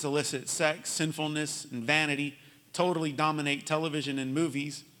violence, illicit sex, sinfulness, and vanity totally dominate television and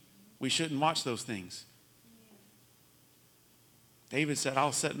movies, we shouldn't watch those things. David said,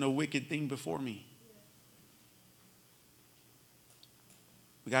 I'll set no wicked thing before me.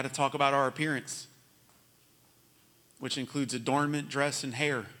 We got to talk about our appearance, which includes adornment, dress, and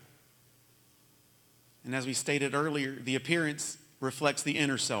hair. And as we stated earlier, the appearance reflects the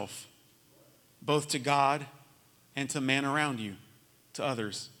inner self, both to God and to man around you, to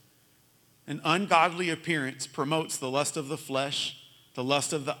others. An ungodly appearance promotes the lust of the flesh, the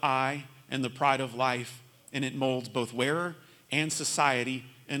lust of the eye, and the pride of life, and it molds both wearer and society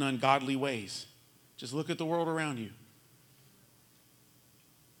in ungodly ways. Just look at the world around you.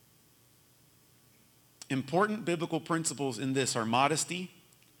 Important biblical principles in this are modesty,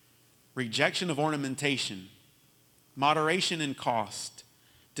 rejection of ornamentation, moderation in cost,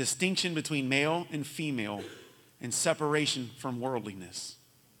 distinction between male and female, and separation from worldliness.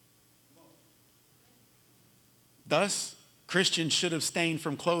 Thus, Christians should abstain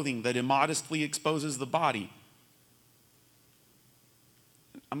from clothing that immodestly exposes the body.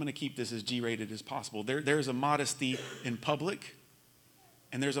 I'm going to keep this as G-rated as possible. There's a modesty in public,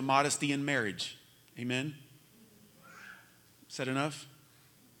 and there's a modesty in marriage. Amen? Said enough?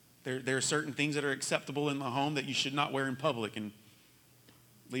 There are certain things that are acceptable in the home that you should not wear in public, and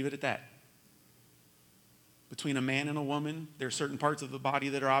leave it at that. Between a man and a woman, there are certain parts of the body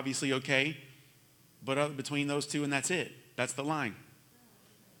that are obviously okay, but between those two, and that's it. That's the line.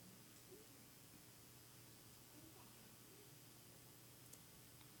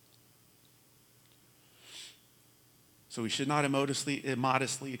 So we should not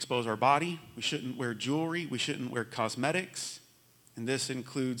immodestly expose our body. We shouldn't wear jewelry. We shouldn't wear cosmetics. And this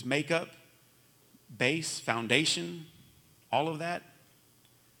includes makeup, base, foundation, all of that.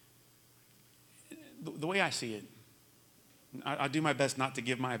 The way I see it, I do my best not to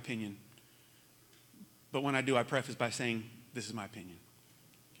give my opinion. But when I do, I preface by saying, this is my opinion.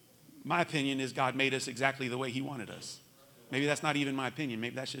 My opinion is God made us exactly the way he wanted us. Maybe that's not even my opinion.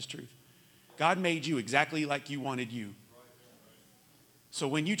 Maybe that's just truth. God made you exactly like you wanted you. So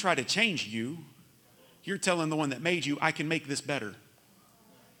when you try to change you, you're telling the one that made you, I can make this better.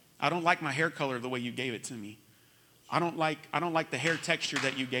 I don't like my hair color the way you gave it to me. I don't like the hair texture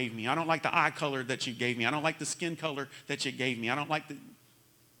that you gave me. I don't like the eye color that you gave me. I don't like the skin color that you gave me. I don't like the...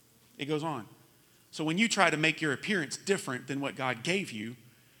 It goes on. So when you try to make your appearance different than what God gave you,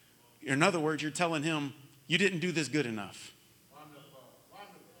 in other words, you're telling him, you didn't do this good enough.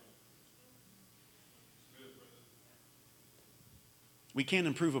 We can't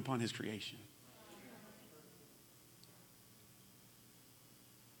improve upon his creation.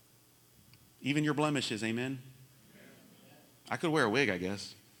 Even your blemishes, amen? I could wear a wig, I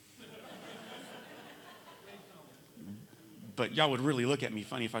guess. But y'all would really look at me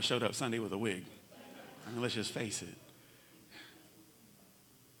funny if I showed up Sunday with a wig. I mean, let's just face it.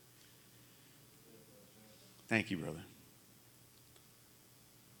 Thank you, brother.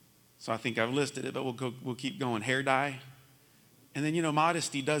 So I think I've listed it, but we'll keep going. Hair dye. And then,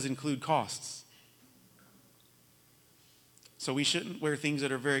 modesty does include costs. So we shouldn't wear things that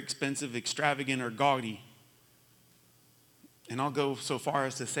are very expensive, extravagant, or gaudy. And I'll go so far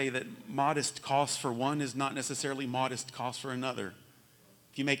as to say that modest cost for one is not necessarily modest cost for another.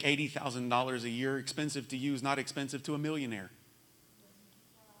 If you make $80,000 a year, expensive to you is not expensive to a millionaire.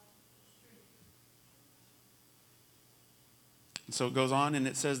 And so it goes on and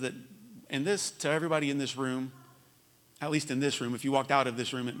it says that, and this, to everybody in this room, at least in this room, if you walked out of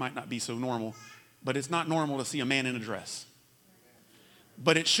this room, it might not be so normal, but it's not normal to see a man in a dress.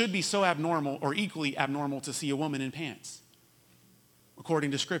 But it should be so abnormal or equally abnormal to see a woman in pants,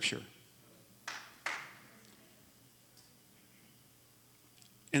 according to Scripture.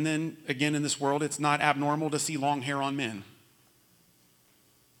 And then, again, in this world, it's not abnormal to see long hair on men.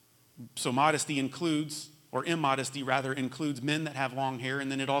 So modesty includes, or immodesty rather, includes men that have long hair,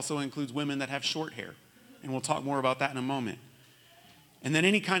 and then it also includes women that have short hair. And we'll talk more about that in a moment. And then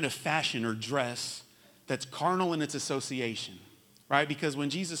any kind of fashion or dress that's carnal in its association, right? Because when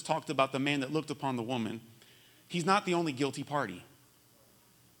Jesus talked about the man that looked upon the woman, he's not the only guilty party.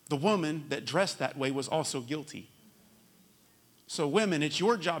 The woman that dressed that way was also guilty. So women, it's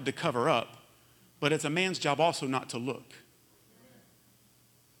your job to cover up, but it's a man's job also not to look.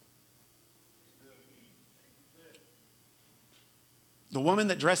 The woman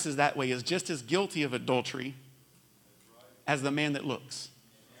that dresses that way is just as guilty of adultery as the man that looks.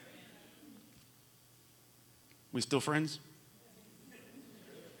 We still friends?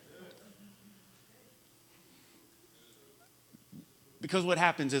 Because what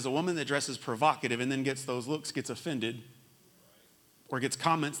happens is a woman that dresses provocative and then gets those looks, gets offended, or gets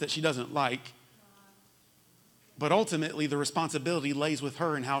comments that she doesn't like. But ultimately, the responsibility lays with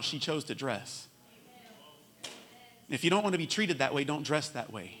her in how she chose to dress. If you don't want to be treated that way, don't dress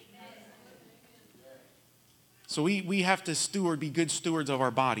that way. So we have to be good stewards of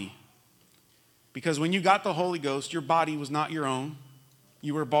our body. Because when you got the Holy Ghost, your body was not your own.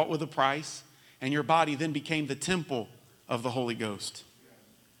 You were bought with a price, and your body then became the temple of the Holy Ghost.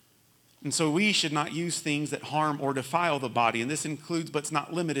 And so we should not use things that harm or defile the body. And this includes, but it's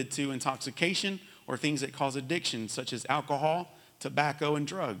not limited to, intoxication or things that cause addiction, such as alcohol, tobacco, and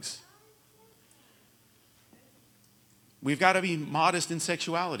drugs. We've got to be modest in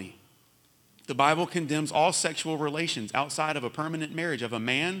sexuality. The Bible condemns all sexual relations outside of a permanent marriage of a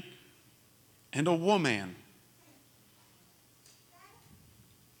man and a woman.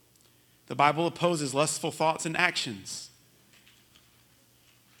 The Bible opposes lustful thoughts and actions.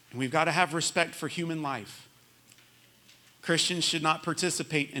 And we've got to have respect for human life. Christians should not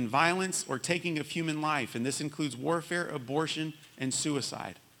participate in violence or taking of human life, and this includes warfare, abortion, and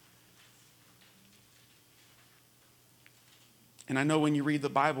suicide. And I know when you read the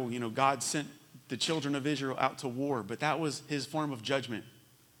Bible, God sent the children of Israel out to war, but that was his form of judgment.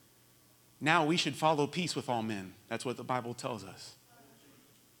 Now we should follow peace with all men. That's what the Bible tells us.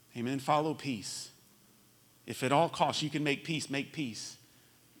 Amen. Follow peace. If at all costs you can make peace, make peace.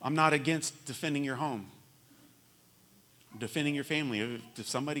 I'm not against defending your home, defending your family. If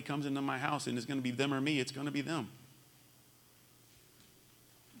somebody comes into my house and it's going to be them or me, it's going to be them.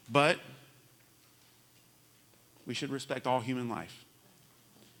 But we should respect all human life.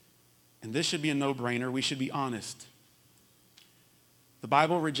 And this should be a no-brainer. We should be honest. The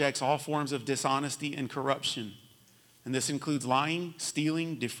Bible rejects all forms of dishonesty and corruption. And this includes lying,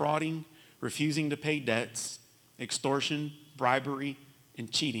 stealing, defrauding, refusing to pay debts, extortion, bribery,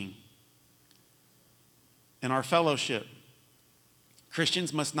 and cheating. In our fellowship,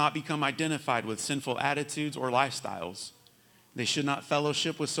 Christians must not become identified with sinful attitudes or lifestyles. They should not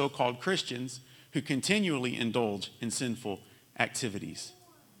fellowship with so-called Christians who continually indulge in sinful activities.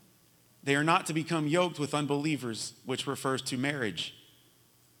 They are not to become yoked with unbelievers, which refers to marriage.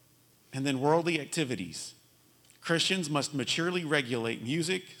 And then worldly activities. Christians must maturely regulate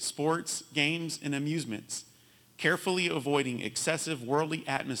music, sports, games, and amusements, carefully avoiding excessive worldly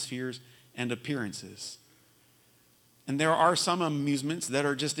atmospheres and appearances. And there are some amusements that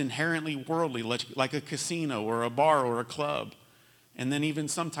are just inherently worldly, like a casino or a bar or a club. And then even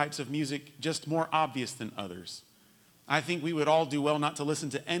some types of music just more obvious than others. I think we would all do well not to listen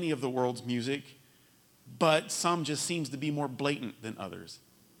to any of the world's music, but some just seems to be more blatant than others.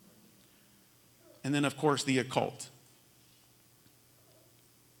 And then, of course, the occult.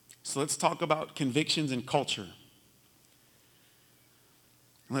 So let's talk about convictions and culture.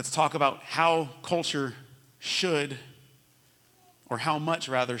 And let's talk about how culture should, or how much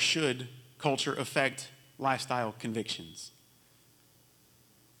rather should culture affect lifestyle convictions.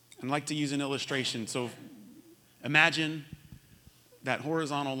 I'd like to use an illustration. So imagine that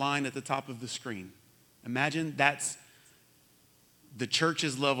horizontal line at the top of the screen. Imagine that's the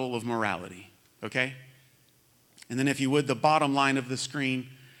church's level of morality, okay? And then if you would, the bottom line of the screen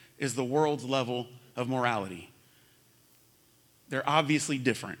is the world's level of morality. They're obviously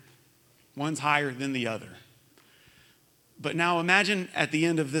different. One's higher than the other. But now imagine at the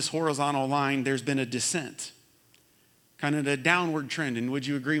end of this horizontal line, there's been a descent, kind of a downward trend. And would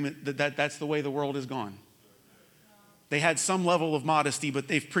you agree that that's the way the world has gone? They had some level of modesty, but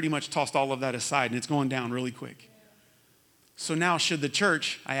they've pretty much tossed all of that aside, and it's going down really quick. So now should the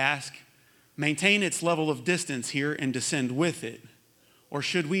church, I ask, maintain its level of distance here and descend with it? Or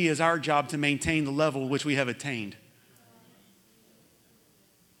should we, as our job, to maintain the level which we have attained?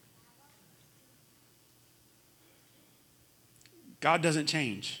 God doesn't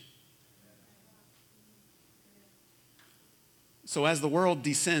change. So as the world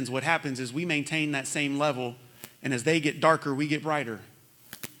descends, what happens is we maintain that same level, and as they get darker, we get brighter.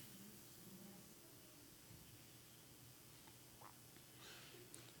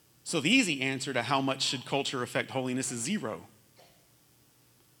 So the easy answer to how much should culture affect holiness is 0.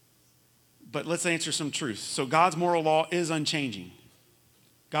 But let's answer some truths. So God's moral law is unchanging.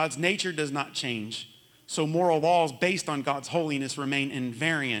 God's nature does not change. So moral laws based on God's holiness remain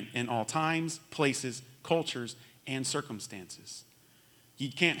invariant in all times, places, cultures, and circumstances. You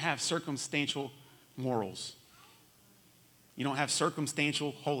can't have circumstantial morals. You don't have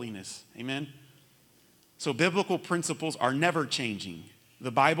circumstantial holiness. Amen? So biblical principles are never changing. The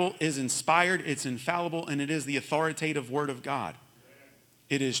Bible is inspired, it's infallible, and it is the authoritative word of God.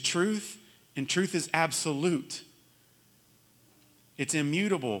 It is truth, and truth is absolute. It's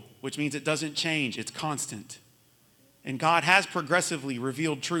immutable, which means it doesn't change. It's constant. And God has progressively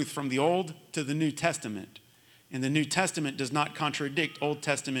revealed truth from the Old to the New Testament. And the New Testament does not contradict Old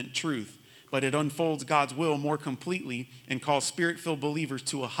Testament truth, but it unfolds God's will more completely and calls Spirit-filled believers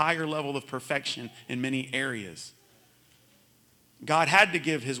to a higher level of perfection in many areas. God had to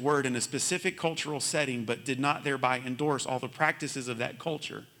give his word in a specific cultural setting, but did not thereby endorse all the practices of that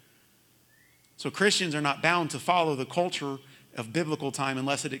culture. So Christians are not bound to follow the culture of biblical time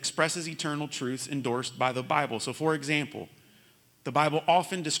unless it expresses eternal truths endorsed by the Bible. So for example, the Bible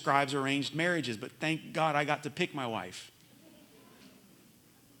often describes arranged marriages, but thank God I got to pick my wife.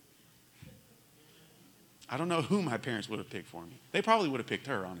 I don't know who my parents would have picked for me. They probably would have picked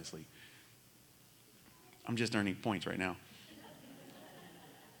her, honestly. I'm just earning points right now.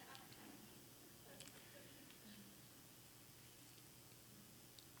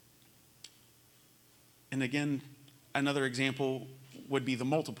 And again, another example would be the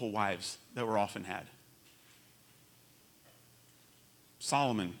multiple wives that were often had.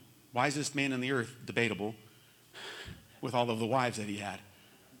 Solomon, wisest man in the earth, debatable, with all of the wives that he had.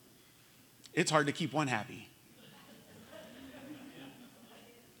 It's hard to keep one happy.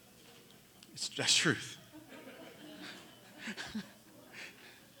 That's truth.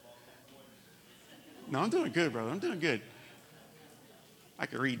 No, I'm doing good, brother. I'm doing good. I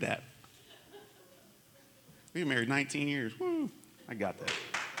could read that. We were married 19 years. Woo, I got that.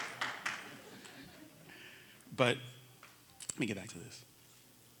 But let me get back to this.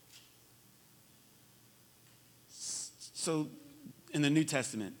 So in the New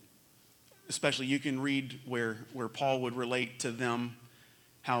Testament, especially, you can read where Paul would relate to them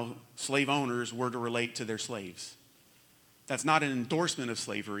how slave owners were to relate to their slaves. That's not an endorsement of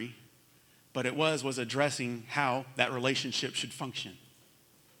slavery, but it was addressing how that relationship should function.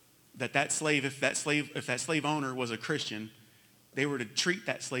 That slave, if that slave owner was a Christian, they were to treat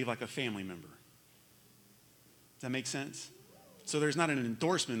that slave like a family member. Does that make sense? So there's not an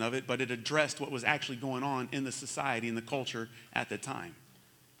endorsement of it, but it addressed what was actually going on in the society and the culture at the time.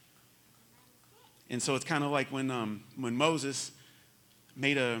 And so it's kind of like when Moses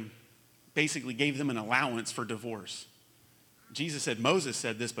basically gave them an allowance for divorce. Jesus said, Moses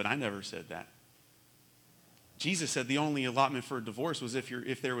said this, but I never said that. Jesus said the only allotment for divorce was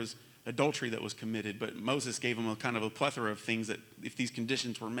if there was adultery that was committed, but Moses gave them a kind of a plethora of things that if these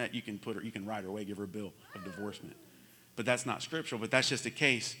conditions were met, you can write her away, give her a bill of divorcement. But that's not scriptural, but that's just a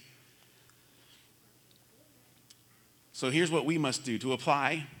case. So here's what we must do. To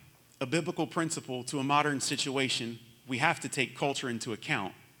apply a biblical principle to a modern situation, we have to take culture into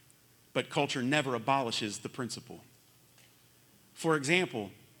account, but culture never abolishes the principle. For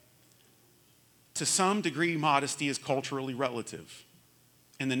example, to some degree, modesty is culturally relative.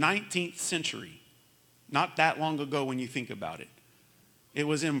 In the 19th century, not that long ago when you think about it, it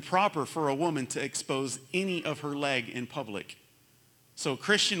was improper for a woman to expose any of her leg in public. So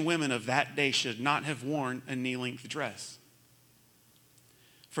Christian women of that day should not have worn a knee-length dress.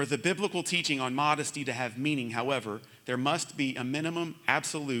 For the biblical teaching on modesty to have meaning, however, there must be a minimum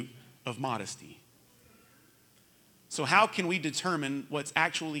absolute of modesty. So how can we determine what's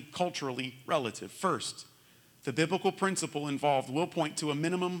actually culturally relative? First, the biblical principle involved will point to a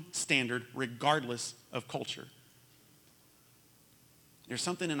minimum standard regardless of culture. There's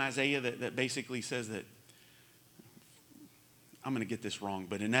something in Isaiah that basically says that, I'm going to get this wrong,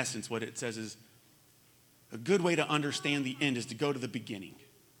 but in essence what it says is a good way to understand the end is to go to the beginning.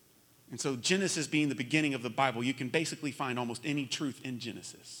 And so Genesis being the beginning of the Bible, you can basically find almost any truth in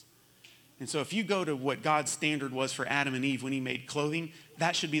Genesis. And so if you go to what God's standard was for Adam and Eve when he made clothing,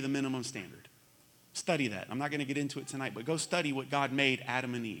 that should be the minimum standard. Study that. I'm not going to get into it tonight, but go study what God made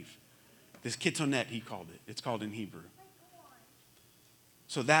Adam and Eve. This ketonet, he called it. It's called in Hebrew.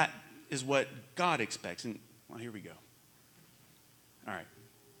 So that is what God expects. And, well, here we go. All right.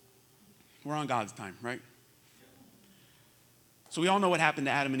 We're on God's time, right? So we all know what happened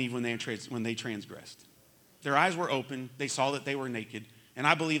to Adam and Eve when they transgressed. Their eyes were open. They saw that they were naked. And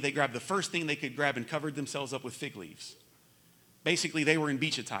I believe they grabbed the first thing they could grab and covered themselves up with fig leaves. Basically, they were in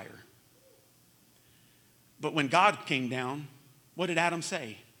beach attire. But when God came down, what did Adam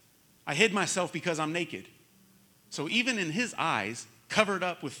say? I hid myself because I'm naked. So even in his eyes, covered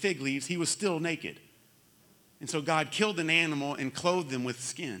up with fig leaves, he was still naked. And so God killed an animal and clothed them with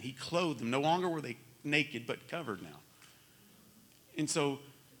skin. He clothed them. No longer were they naked, but covered now. And so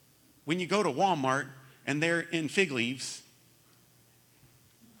when you go to Walmart and they're in fig leaves,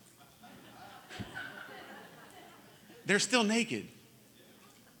 they're still naked.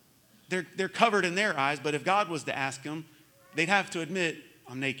 They're covered in their eyes, but if God was to ask them, they'd have to admit,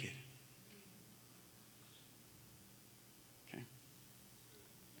 I'm naked. Okay.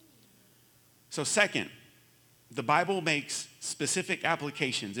 So second, the Bible makes specific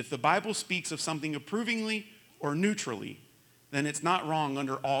applications. If the Bible speaks of something approvingly or neutrally, then it's not wrong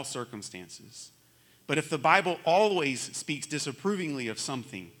under all circumstances. But if the Bible always speaks disapprovingly of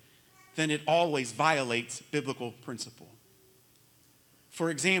something, then it always violates biblical principle. For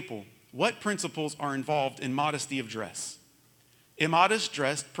example, what principles are involved in modesty of dress? Immodest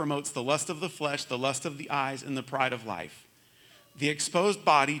dress promotes the lust of the flesh, the lust of the eyes, and the pride of life. The exposed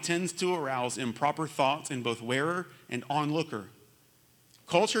body tends to arouse improper thoughts in both wearer and onlooker.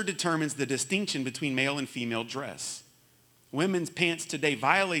 Culture determines the distinction between male and female dress. Women's pants today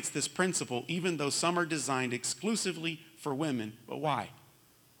violates this principle, even though some are designed exclusively for women. But why?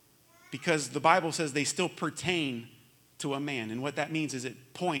 Because the Bible says they still pertain to a man. And what that means is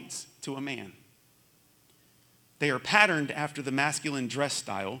it points to a man. They are patterned after the masculine dress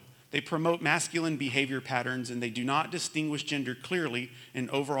style. They promote masculine behavior patterns, and they do not distinguish gender clearly in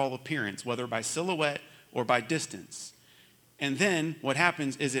overall appearance, whether by silhouette or by distance. And then what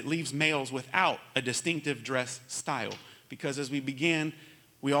happens is it leaves males without a distinctive dress style. Because as we began,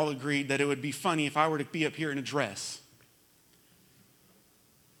 we all agreed that it would be funny if I were to be up here in a dress.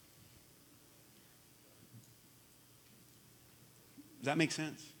 Does that make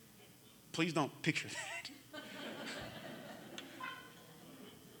sense? Please don't picture that.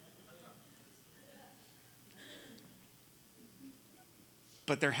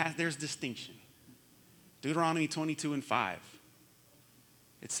 But there's distinction. Deuteronomy 22:5.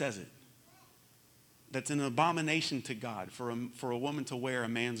 It says it. That's an abomination to God for a woman to wear a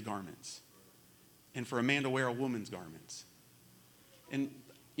man's garments and for a man to wear a woman's garments. And,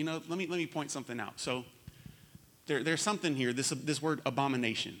 let me point something out. So there's something here, this word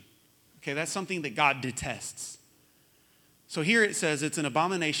abomination. Okay, that's something that God detests. So here it says it's an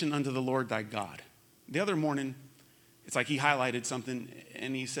abomination unto the Lord thy God. The other morning, it's like he highlighted something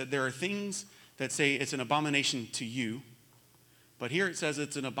and he said there are things that say it's an abomination to you, but here it says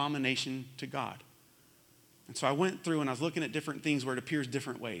it's an abomination to God. And so I went through and I was looking at different things where it appears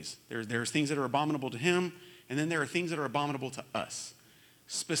different ways. There's things that are abominable to him, and then there are things that are abominable to us.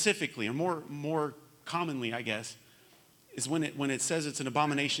 Specifically, or more commonly, I guess, is when it says it's an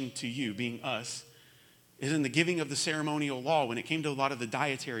abomination to you, being us, is in the giving of the ceremonial law when it came to a lot of the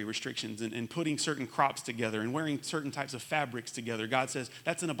dietary restrictions and putting certain crops together and wearing certain types of fabrics together. God says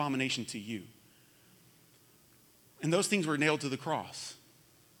that's an abomination to you. And those things were nailed to the cross.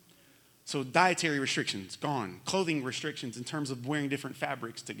 So dietary restrictions, gone. Clothing restrictions in terms of wearing different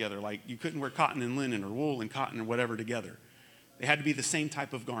fabrics together. Like you couldn't wear cotton and linen or wool and cotton or whatever together. They had to be the same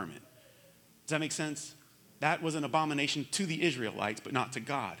type of garment. Does that make sense? That was an abomination to the Israelites, but not to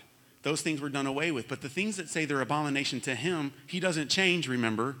God. Those things were done away with. But the things that say they're abomination to him, he doesn't change,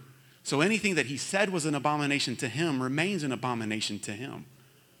 remember? So anything that he said was an abomination to him remains an abomination to him.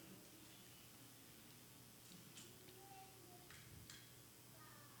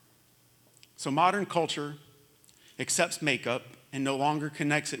 So modern culture accepts makeup and no longer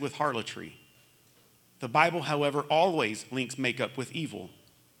connects it with harlotry. The Bible, however, always links makeup with evil.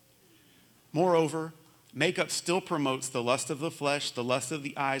 Moreover, makeup still promotes the lust of the flesh, the lust of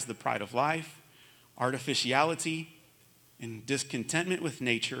the eyes, the pride of life, artificiality, and discontentment with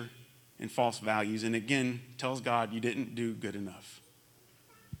nature and false values. And again, tells God you didn't do good enough.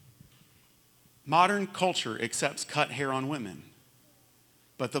 Modern culture accepts cut hair on women.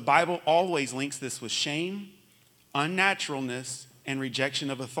 But the Bible always links this with shame, unnaturalness, and rejection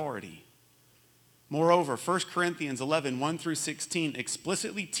of authority. Moreover, 1 Corinthians 11, 1 through 16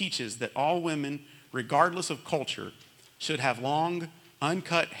 explicitly teaches that all women, regardless of culture, should have long,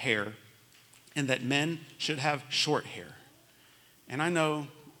 uncut hair, and that men should have short hair. And I know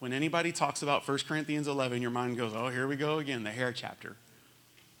when anybody talks about 1 Corinthians 11, your mind goes, oh, here we go again, the hair chapter.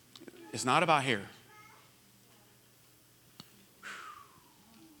 It's not about hair.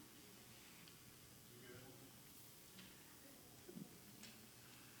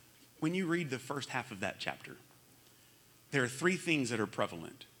 When you read the first half of that chapter, there are three things that are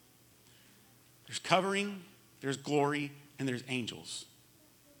prevalent. There's covering, there's glory, and there's angels.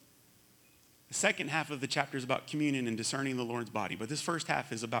 The second half of the chapter is about communion and discerning the Lord's body. But this first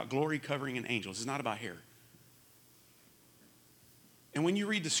half is about glory, covering, and angels. It's not about hair. And when you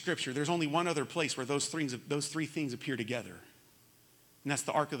read the scripture, there's only one other place where those three things appear together. And that's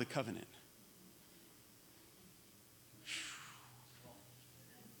the Ark of the Covenant.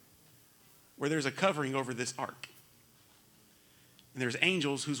 Where there's a covering over this ark. And there's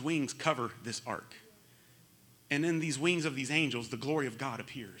angels whose wings cover this ark. And in these wings of these angels, the glory of God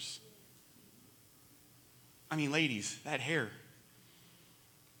appears. I mean, ladies, that hair.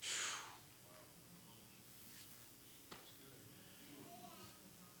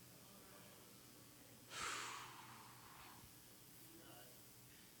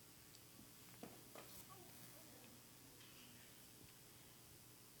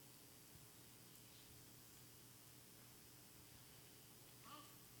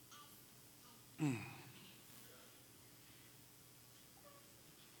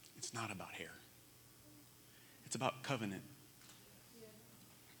 It's not about hair. It's about covenant.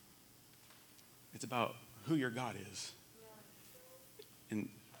 It's about who your God is. And,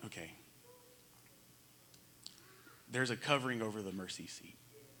 okay. There's a covering over the mercy seat.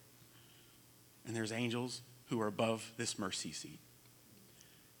 And there's angels who are above this mercy seat.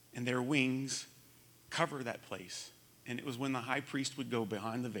 And their wings cover that place. And it was when the high priest would go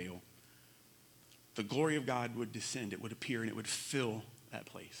behind the veil, the glory of God would descend, it would appear, and it would fill that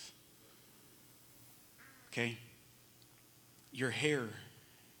place. Okay? Your hair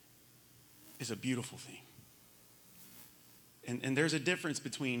is a beautiful thing. And there's a difference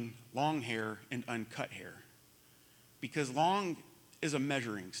between long hair and uncut hair. Because long is a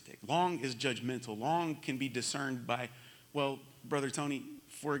measuring stick. Long is judgmental. Long can be discerned by, well, Brother Tony,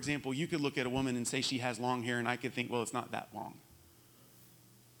 for example, you could look at a woman and say she has long hair, and I could think, well, it's not that long.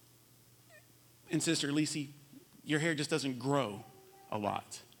 And Sister Lisi, your hair just doesn't grow a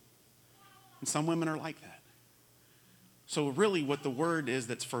lot. And some women are like that. So really what the word is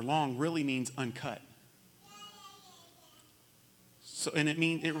that's for long really means uncut. So, and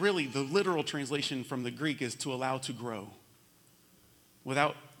it really, the literal translation from the Greek is to allow to grow.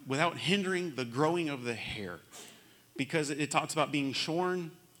 Without hindering the growing of the hair. Because it talks about being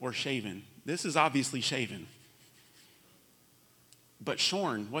shorn or shaven. This is obviously shaven. But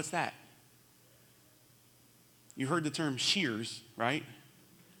shorn, what's that? You heard the term shears, right?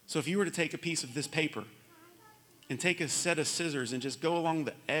 So if you were to take a piece of this paper and take a set of scissors and just go along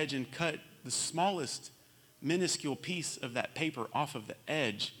the edge and cut the smallest minuscule piece of that paper off of the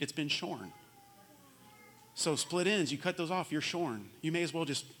edge, it's been shorn. So split ends, you cut those off, you're shorn. You may as well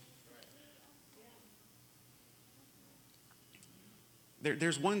just...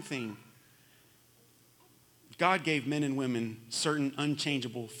 There's one thing. God gave men and women certain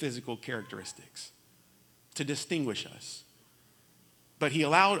unchangeable physical characteristics to distinguish us. But he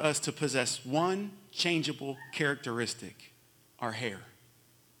allowed us to possess one changeable characteristic, our hair.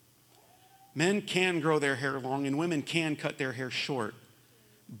 Men can grow their hair long and women can cut their hair short.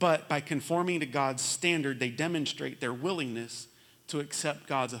 But by conforming to God's standard, they demonstrate their willingness to accept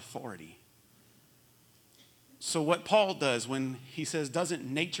God's authority. So what Paul does when he says, doesn't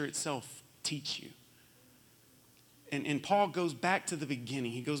nature itself teach you? And Paul goes back to the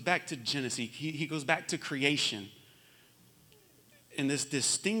beginning. He goes back to Genesis. He goes back to creation. And this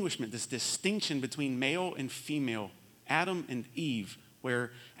distinguishment, this distinction between male and female, Adam and Eve,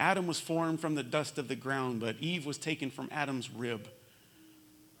 where Adam was formed from the dust of the ground, but Eve was taken from Adam's rib.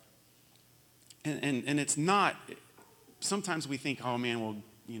 And it's not, sometimes we think, oh man, well,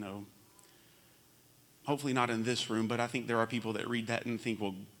 you know, hopefully not in this room, but I think there are people that read that and think,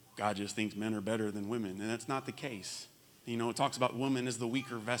 well, God just thinks men are better than women. And that's not the case. You know, it talks about woman as the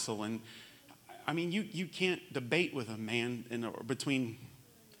weaker vessel. And I mean, you can't debate with a man between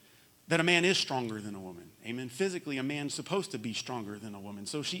that a man is stronger than a woman. Amen. Physically, a man's supposed to be stronger than a woman.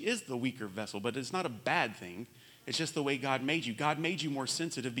 So she is the weaker vessel, but it's not a bad thing. It's just the way God made you. God made you more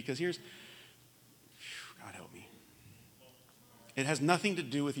sensitive because God help me. It has nothing to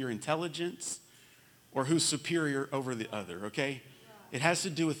do with your intelligence or who's superior over the other, okay? It has to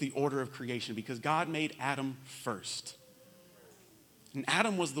do with the order of creation because God made Adam first. And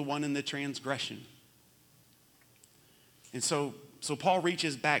Adam was the one in the transgression. And so Paul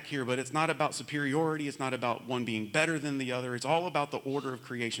reaches back here, but it's not about superiority. It's not about one being better than the other. It's all about the order of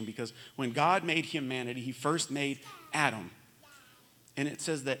creation because when God made humanity, he first made Adam. And it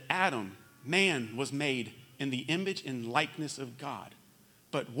says that Adam, man, was made in the image and likeness of God.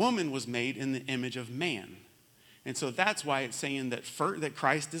 But woman was made in the image of man. And so that's why it's saying that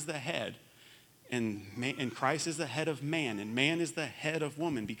Christ is the head. And Christ is the head of man. And man is the head of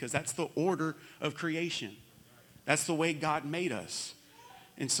woman. Because that's the order of creation. That's the way God made us.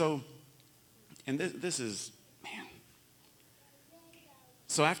 And so, and this is, man.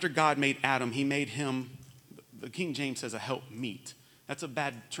 So after God made Adam, he made him, the King James says, a helpmeet. That's a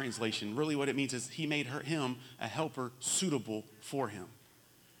bad translation. Really what it means is he made him a helper suitable for him.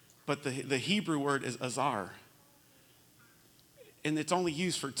 But the Hebrew word is azar. And it's only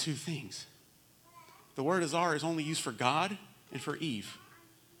used for two things. The word azar is only used for God and for Eve.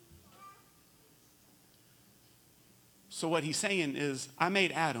 So what he's saying is, I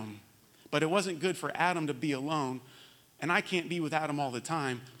made Adam, but it wasn't good for Adam to be alone, and I can't be with Adam all the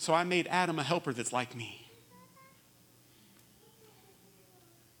time, so I made Adam a helper that's like me.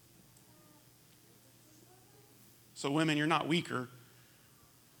 So women, you're not weaker.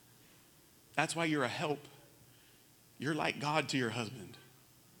 That's why you're a help. You're like God to your husband.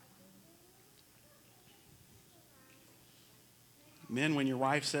 Men, when your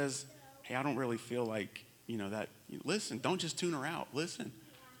wife says, hey, I don't really feel like, that, listen, don't just tune her out. Listen.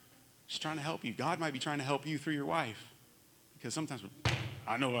 She's trying to help you. God might be trying to help you through your wife. Because sometimes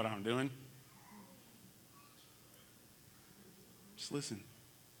I know what I'm doing. Just listen.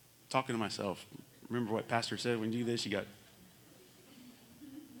 I'm talking to myself. Remember what Pastor said, when you do this,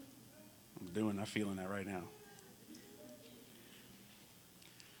 I'm feeling that right now.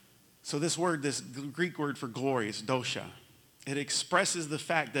 So this Greek word for glory is dosha. It expresses the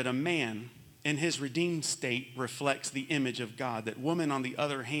fact that a man in his redeemed state reflects the image of God, that woman, on the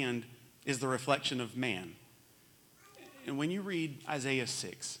other hand, is the reflection of man. And when you read Isaiah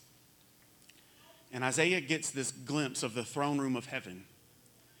 6, and Isaiah gets this glimpse of the throne room of heaven,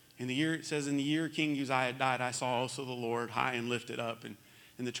 it says, in the year King Uzziah died, I saw also the Lord high and lifted up, and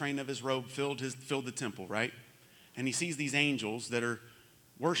the train of his robe filled the temple, right? And he sees these angels that are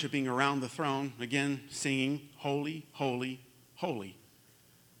worshiping around the throne, again, singing, holy, holy, holy.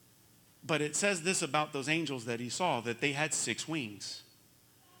 But it says this about those angels that he saw, that they had 6 wings.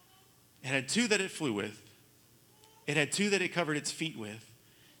 It had 2 that it flew with. It had 2 that it covered its feet with.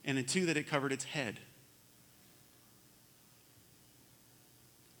 And then 2 that it covered its head.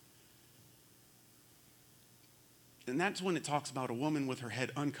 And that's when it talks about a woman with her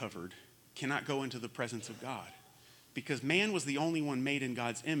head uncovered cannot go into the presence of God. Because man was the only one made in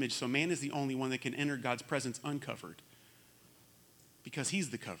God's image, so man is the only one that can enter God's presence uncovered. Because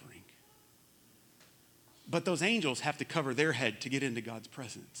he's the covering. But those angels have to cover their head to get into God's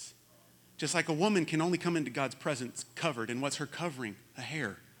presence. Just like a woman can only come into God's presence covered. And what's her covering? A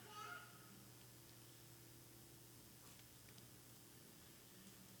hair.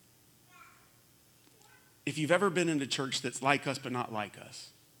 If you've ever been in a church that's like us but not like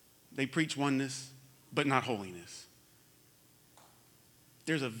us, they preach oneness but not holiness.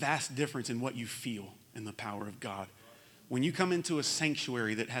 There's a vast difference in what you feel in the power of God. When you come into a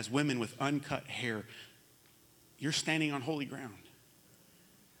sanctuary that has women with uncut hair, you're standing on holy ground.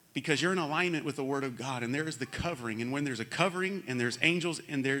 Because you're in alignment with the Word of God, and there is the covering. And when there's a covering, and there's angels,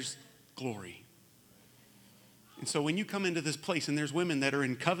 and there's glory. And so when you come into this place, and there's women that are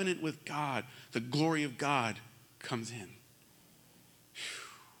in covenant with God, the glory of God comes in.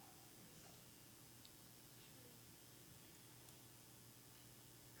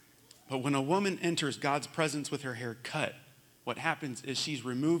 But when a woman enters God's presence with her hair cut, what happens is she's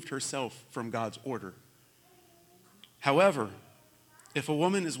removed herself from God's order. However, if a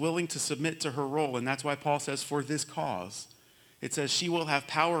woman is willing to submit to her role, and that's why Paul says, for this cause, it says she will have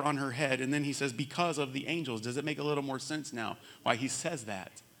power on her head, and then he says, because of the angels. Does it make a little more sense now why he says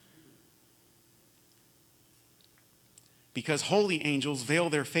that? Because holy angels veil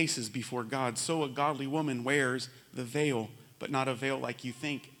their faces before God, so a godly woman wears the veil, but not a veil like you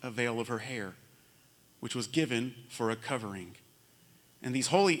think, a veil of her hair, which was given for a covering. And these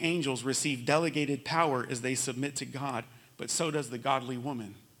holy angels receive delegated power as they submit to God, but so does the godly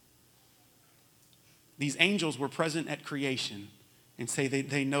woman. These angels were present at creation and say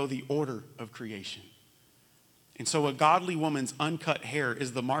they know the order of creation. And so a godly woman's uncut hair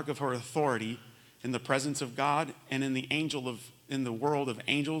is the mark of her authority in the presence of God and in the world of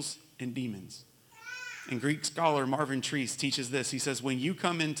angels and demons. And Greek scholar Marvin Treese teaches this. He says, when you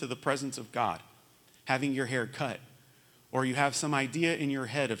come into the presence of God, having your hair cut, or you have some idea in your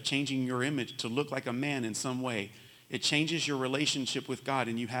head of changing your image to look like a man in some way, it changes your relationship with God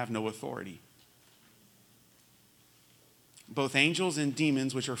and you have no authority. Both angels and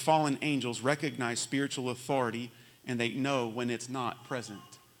demons, which are fallen angels, recognize spiritual authority and they know when it's not present.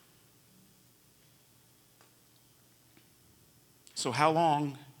 So how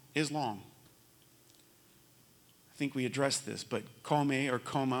long is long? I think we addressed this, but come or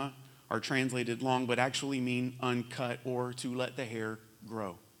coma are translated long, but actually mean uncut or to let the hair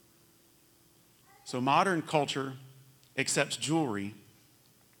grow. So modern culture accepts jewelry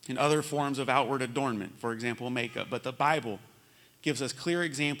and other forms of outward adornment, for example, makeup, but the Bible gives us clear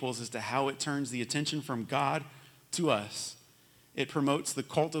examples as to how it turns the attention from God to us. It promotes the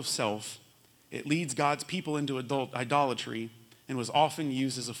cult of self. It leads God's people into idolatry and was often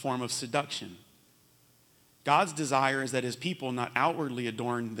used as a form of seduction. God's desire is that his people not outwardly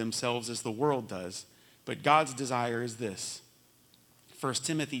adorn themselves as the world does, but God's desire is this. 1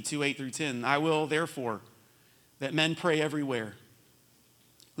 Timothy 2:8-10, I will therefore that men pray everywhere,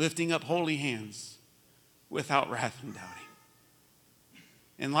 lifting up holy hands without wrath and doubting.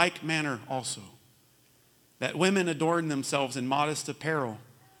 In like manner also, that women adorn themselves in modest apparel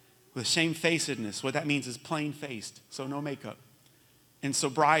with shamefacedness. What that means is plain-faced, so no makeup. In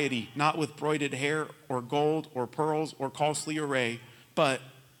sobriety, not with broided hair or gold or pearls or costly array, but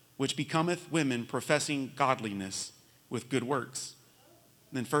which becometh women professing godliness with good works.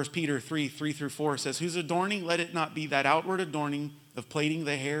 And then 1 Peter 3:3-4 says, whose adorning, let it not be that outward adorning of plaiting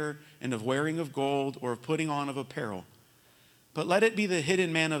the hair and of wearing of gold or of putting on of apparel, but let it be the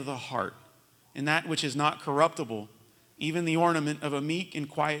hidden man of the heart, in that which is not corruptible, even the ornament of a meek and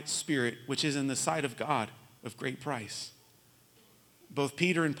quiet spirit, which is in the sight of God of great price. Both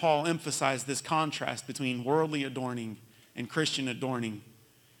Peter and Paul emphasize this contrast between worldly adorning and Christian adorning.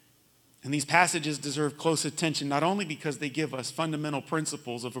 And these passages deserve close attention, not only because they give us fundamental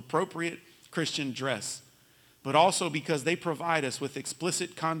principles of appropriate Christian dress, but also because they provide us with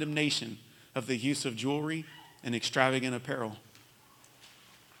explicit condemnation of the use of jewelry and extravagant apparel.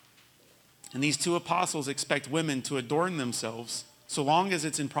 And these two apostles expect women to adorn themselves so long as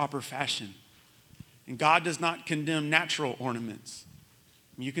it's in proper fashion. And God does not condemn natural ornaments.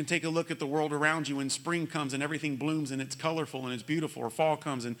 You can take a look at the world around you when spring comes and everything blooms and it's colorful and it's beautiful, or fall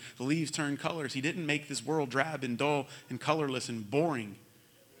comes and the leaves turn colors. He didn't make this world drab and dull and colorless and boring.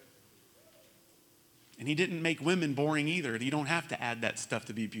 And he didn't make women boring either. You don't have to add that stuff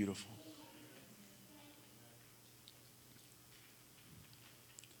to be beautiful.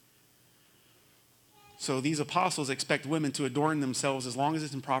 So these apostles expect women to adorn themselves as long as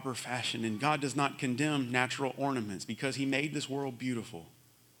it's in proper fashion. And God does not condemn natural ornaments because he made this world beautiful.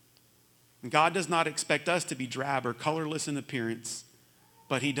 And God does not expect us to be drab or colorless in appearance,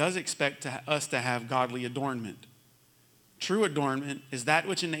 but he does expect us to have godly adornment. True adornment is that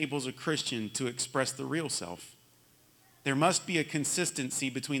which enables a Christian to express the real self. There must be a consistency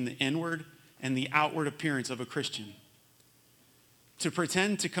between the inward and the outward appearance of a Christian. To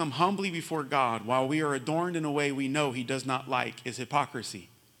pretend to come humbly before God while we are adorned in a way we know he does not like is hypocrisy.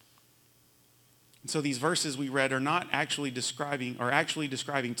 And so these verses we read are actually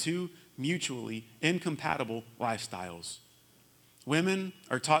describing two mutually incompatible lifestyles. Women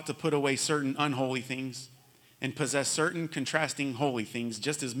are taught to put away certain unholy things and possess certain contrasting holy things,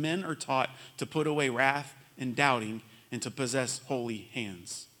 just as men are taught to put away wrath and doubting and to possess holy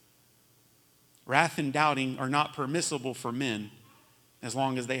hands. Wrath and doubting are not permissible for men as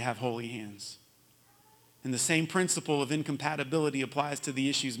long as they have holy hands. And the same principle of incompatibility applies to the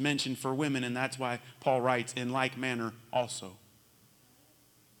issues mentioned for women, and that's why Paul writes, in like manner also.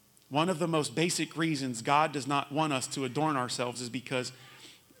 One of the most basic reasons God does not want us to adorn ourselves is because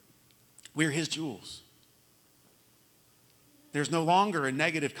we're his jewels. There's no longer a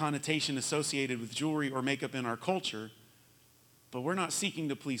negative connotation associated with jewelry or makeup in our culture, but we're not seeking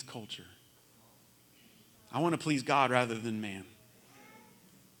to please culture. I want to please God rather than man.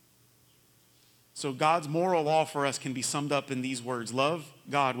 So God's moral law for us can be summed up in these words: love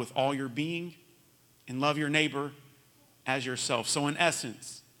God with all your being and love your neighbor as yourself. So in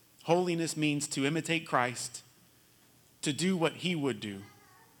essence, holiness means to imitate Christ, to do what he would do,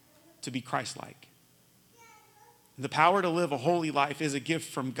 to be Christ-like. The power to live a holy life is a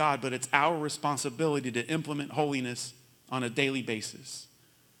gift from God, but it's our responsibility to implement holiness on a daily basis.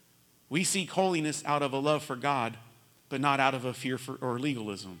 We seek holiness out of a love for God, but not out of a fear for or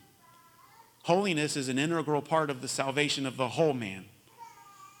legalism. Holiness is an integral part of the salvation of the whole man.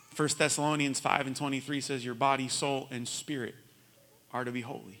 1 Thessalonians 5:23 says your body, soul, and spirit are to be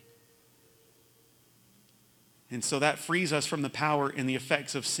holy. And so that frees us from the power and the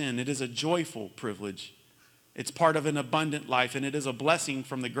effects of sin. It is a joyful privilege. It's part of an abundant life, and it is a blessing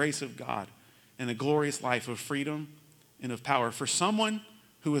from the grace of God and a glorious life of freedom and of power. For someone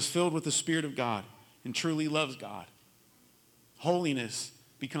who is filled with the Spirit of God and truly loves God, holiness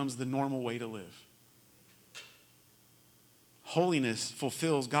becomes the normal way to live. Holiness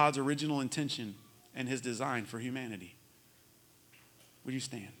fulfills God's original intention and his design for humanity. Would you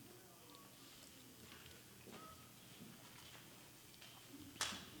stand?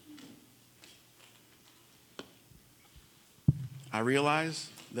 I realize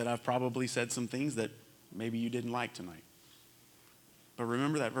that I've probably said some things that maybe you didn't like tonight. But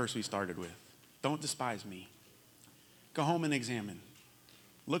remember that verse we started with. Don't despise me. Go home and examine.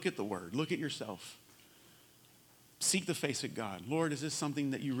 Look at the word. Look at yourself. Seek the face of God. Lord, is this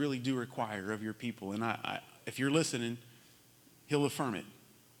something that you really do require of your people? And if you're listening, he'll affirm it.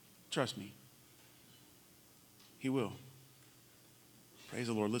 Trust me. He will. Praise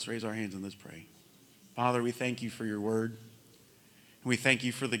the Lord. Let's raise our hands and let's pray. Father, we thank you for your word. We thank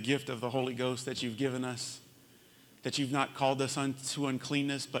you for the gift of the Holy Ghost that you've given us, that you've not called us unto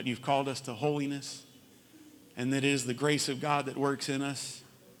uncleanness, but you've called us to holiness, and that it is the grace of God that works in us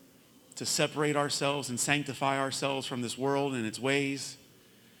to separate ourselves and sanctify ourselves from this world and its ways,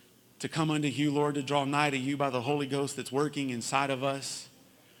 to come unto you, Lord, to draw nigh to you by the Holy Ghost that's working inside of us.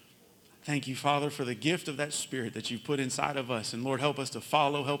 Thank you, Father, for the gift of that Spirit that you've put inside of us. And Lord, help us to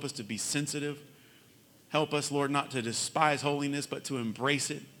follow, help us to be sensitive. Help us, Lord, not to despise holiness, but to embrace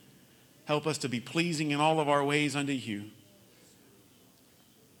it. Help us to be pleasing in all of our ways unto you.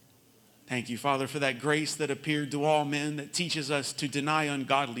 Thank you, Father, for that grace that appeared to all men that teaches us to deny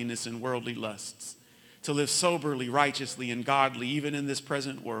ungodliness and worldly lusts, to live soberly, righteously, and godly, even in this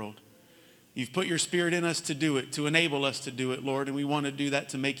present world. You've put your Spirit in us to do it, to enable us to do it, Lord, and we want to do that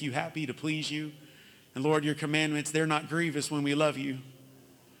to make you happy, to please you. And Lord, your commandments, they're not grievous when we love you.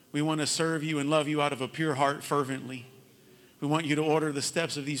 We want to serve you and love you out of a pure heart fervently. We want you to order the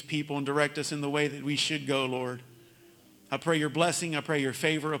steps of these people and direct us in the way that we should go, Lord. I pray your blessing. I pray your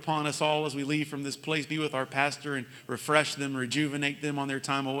favor upon us all as we leave from this place. Be with our pastor and refresh them, rejuvenate them on their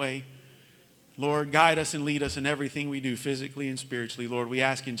time away. Lord, guide us and lead us in everything we do, physically and spiritually. Lord, we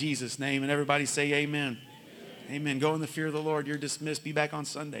ask in Jesus' name. And everybody say amen. Amen. Amen. Go in the fear of the Lord. You're dismissed. Be back on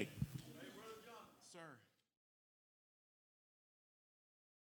Sunday.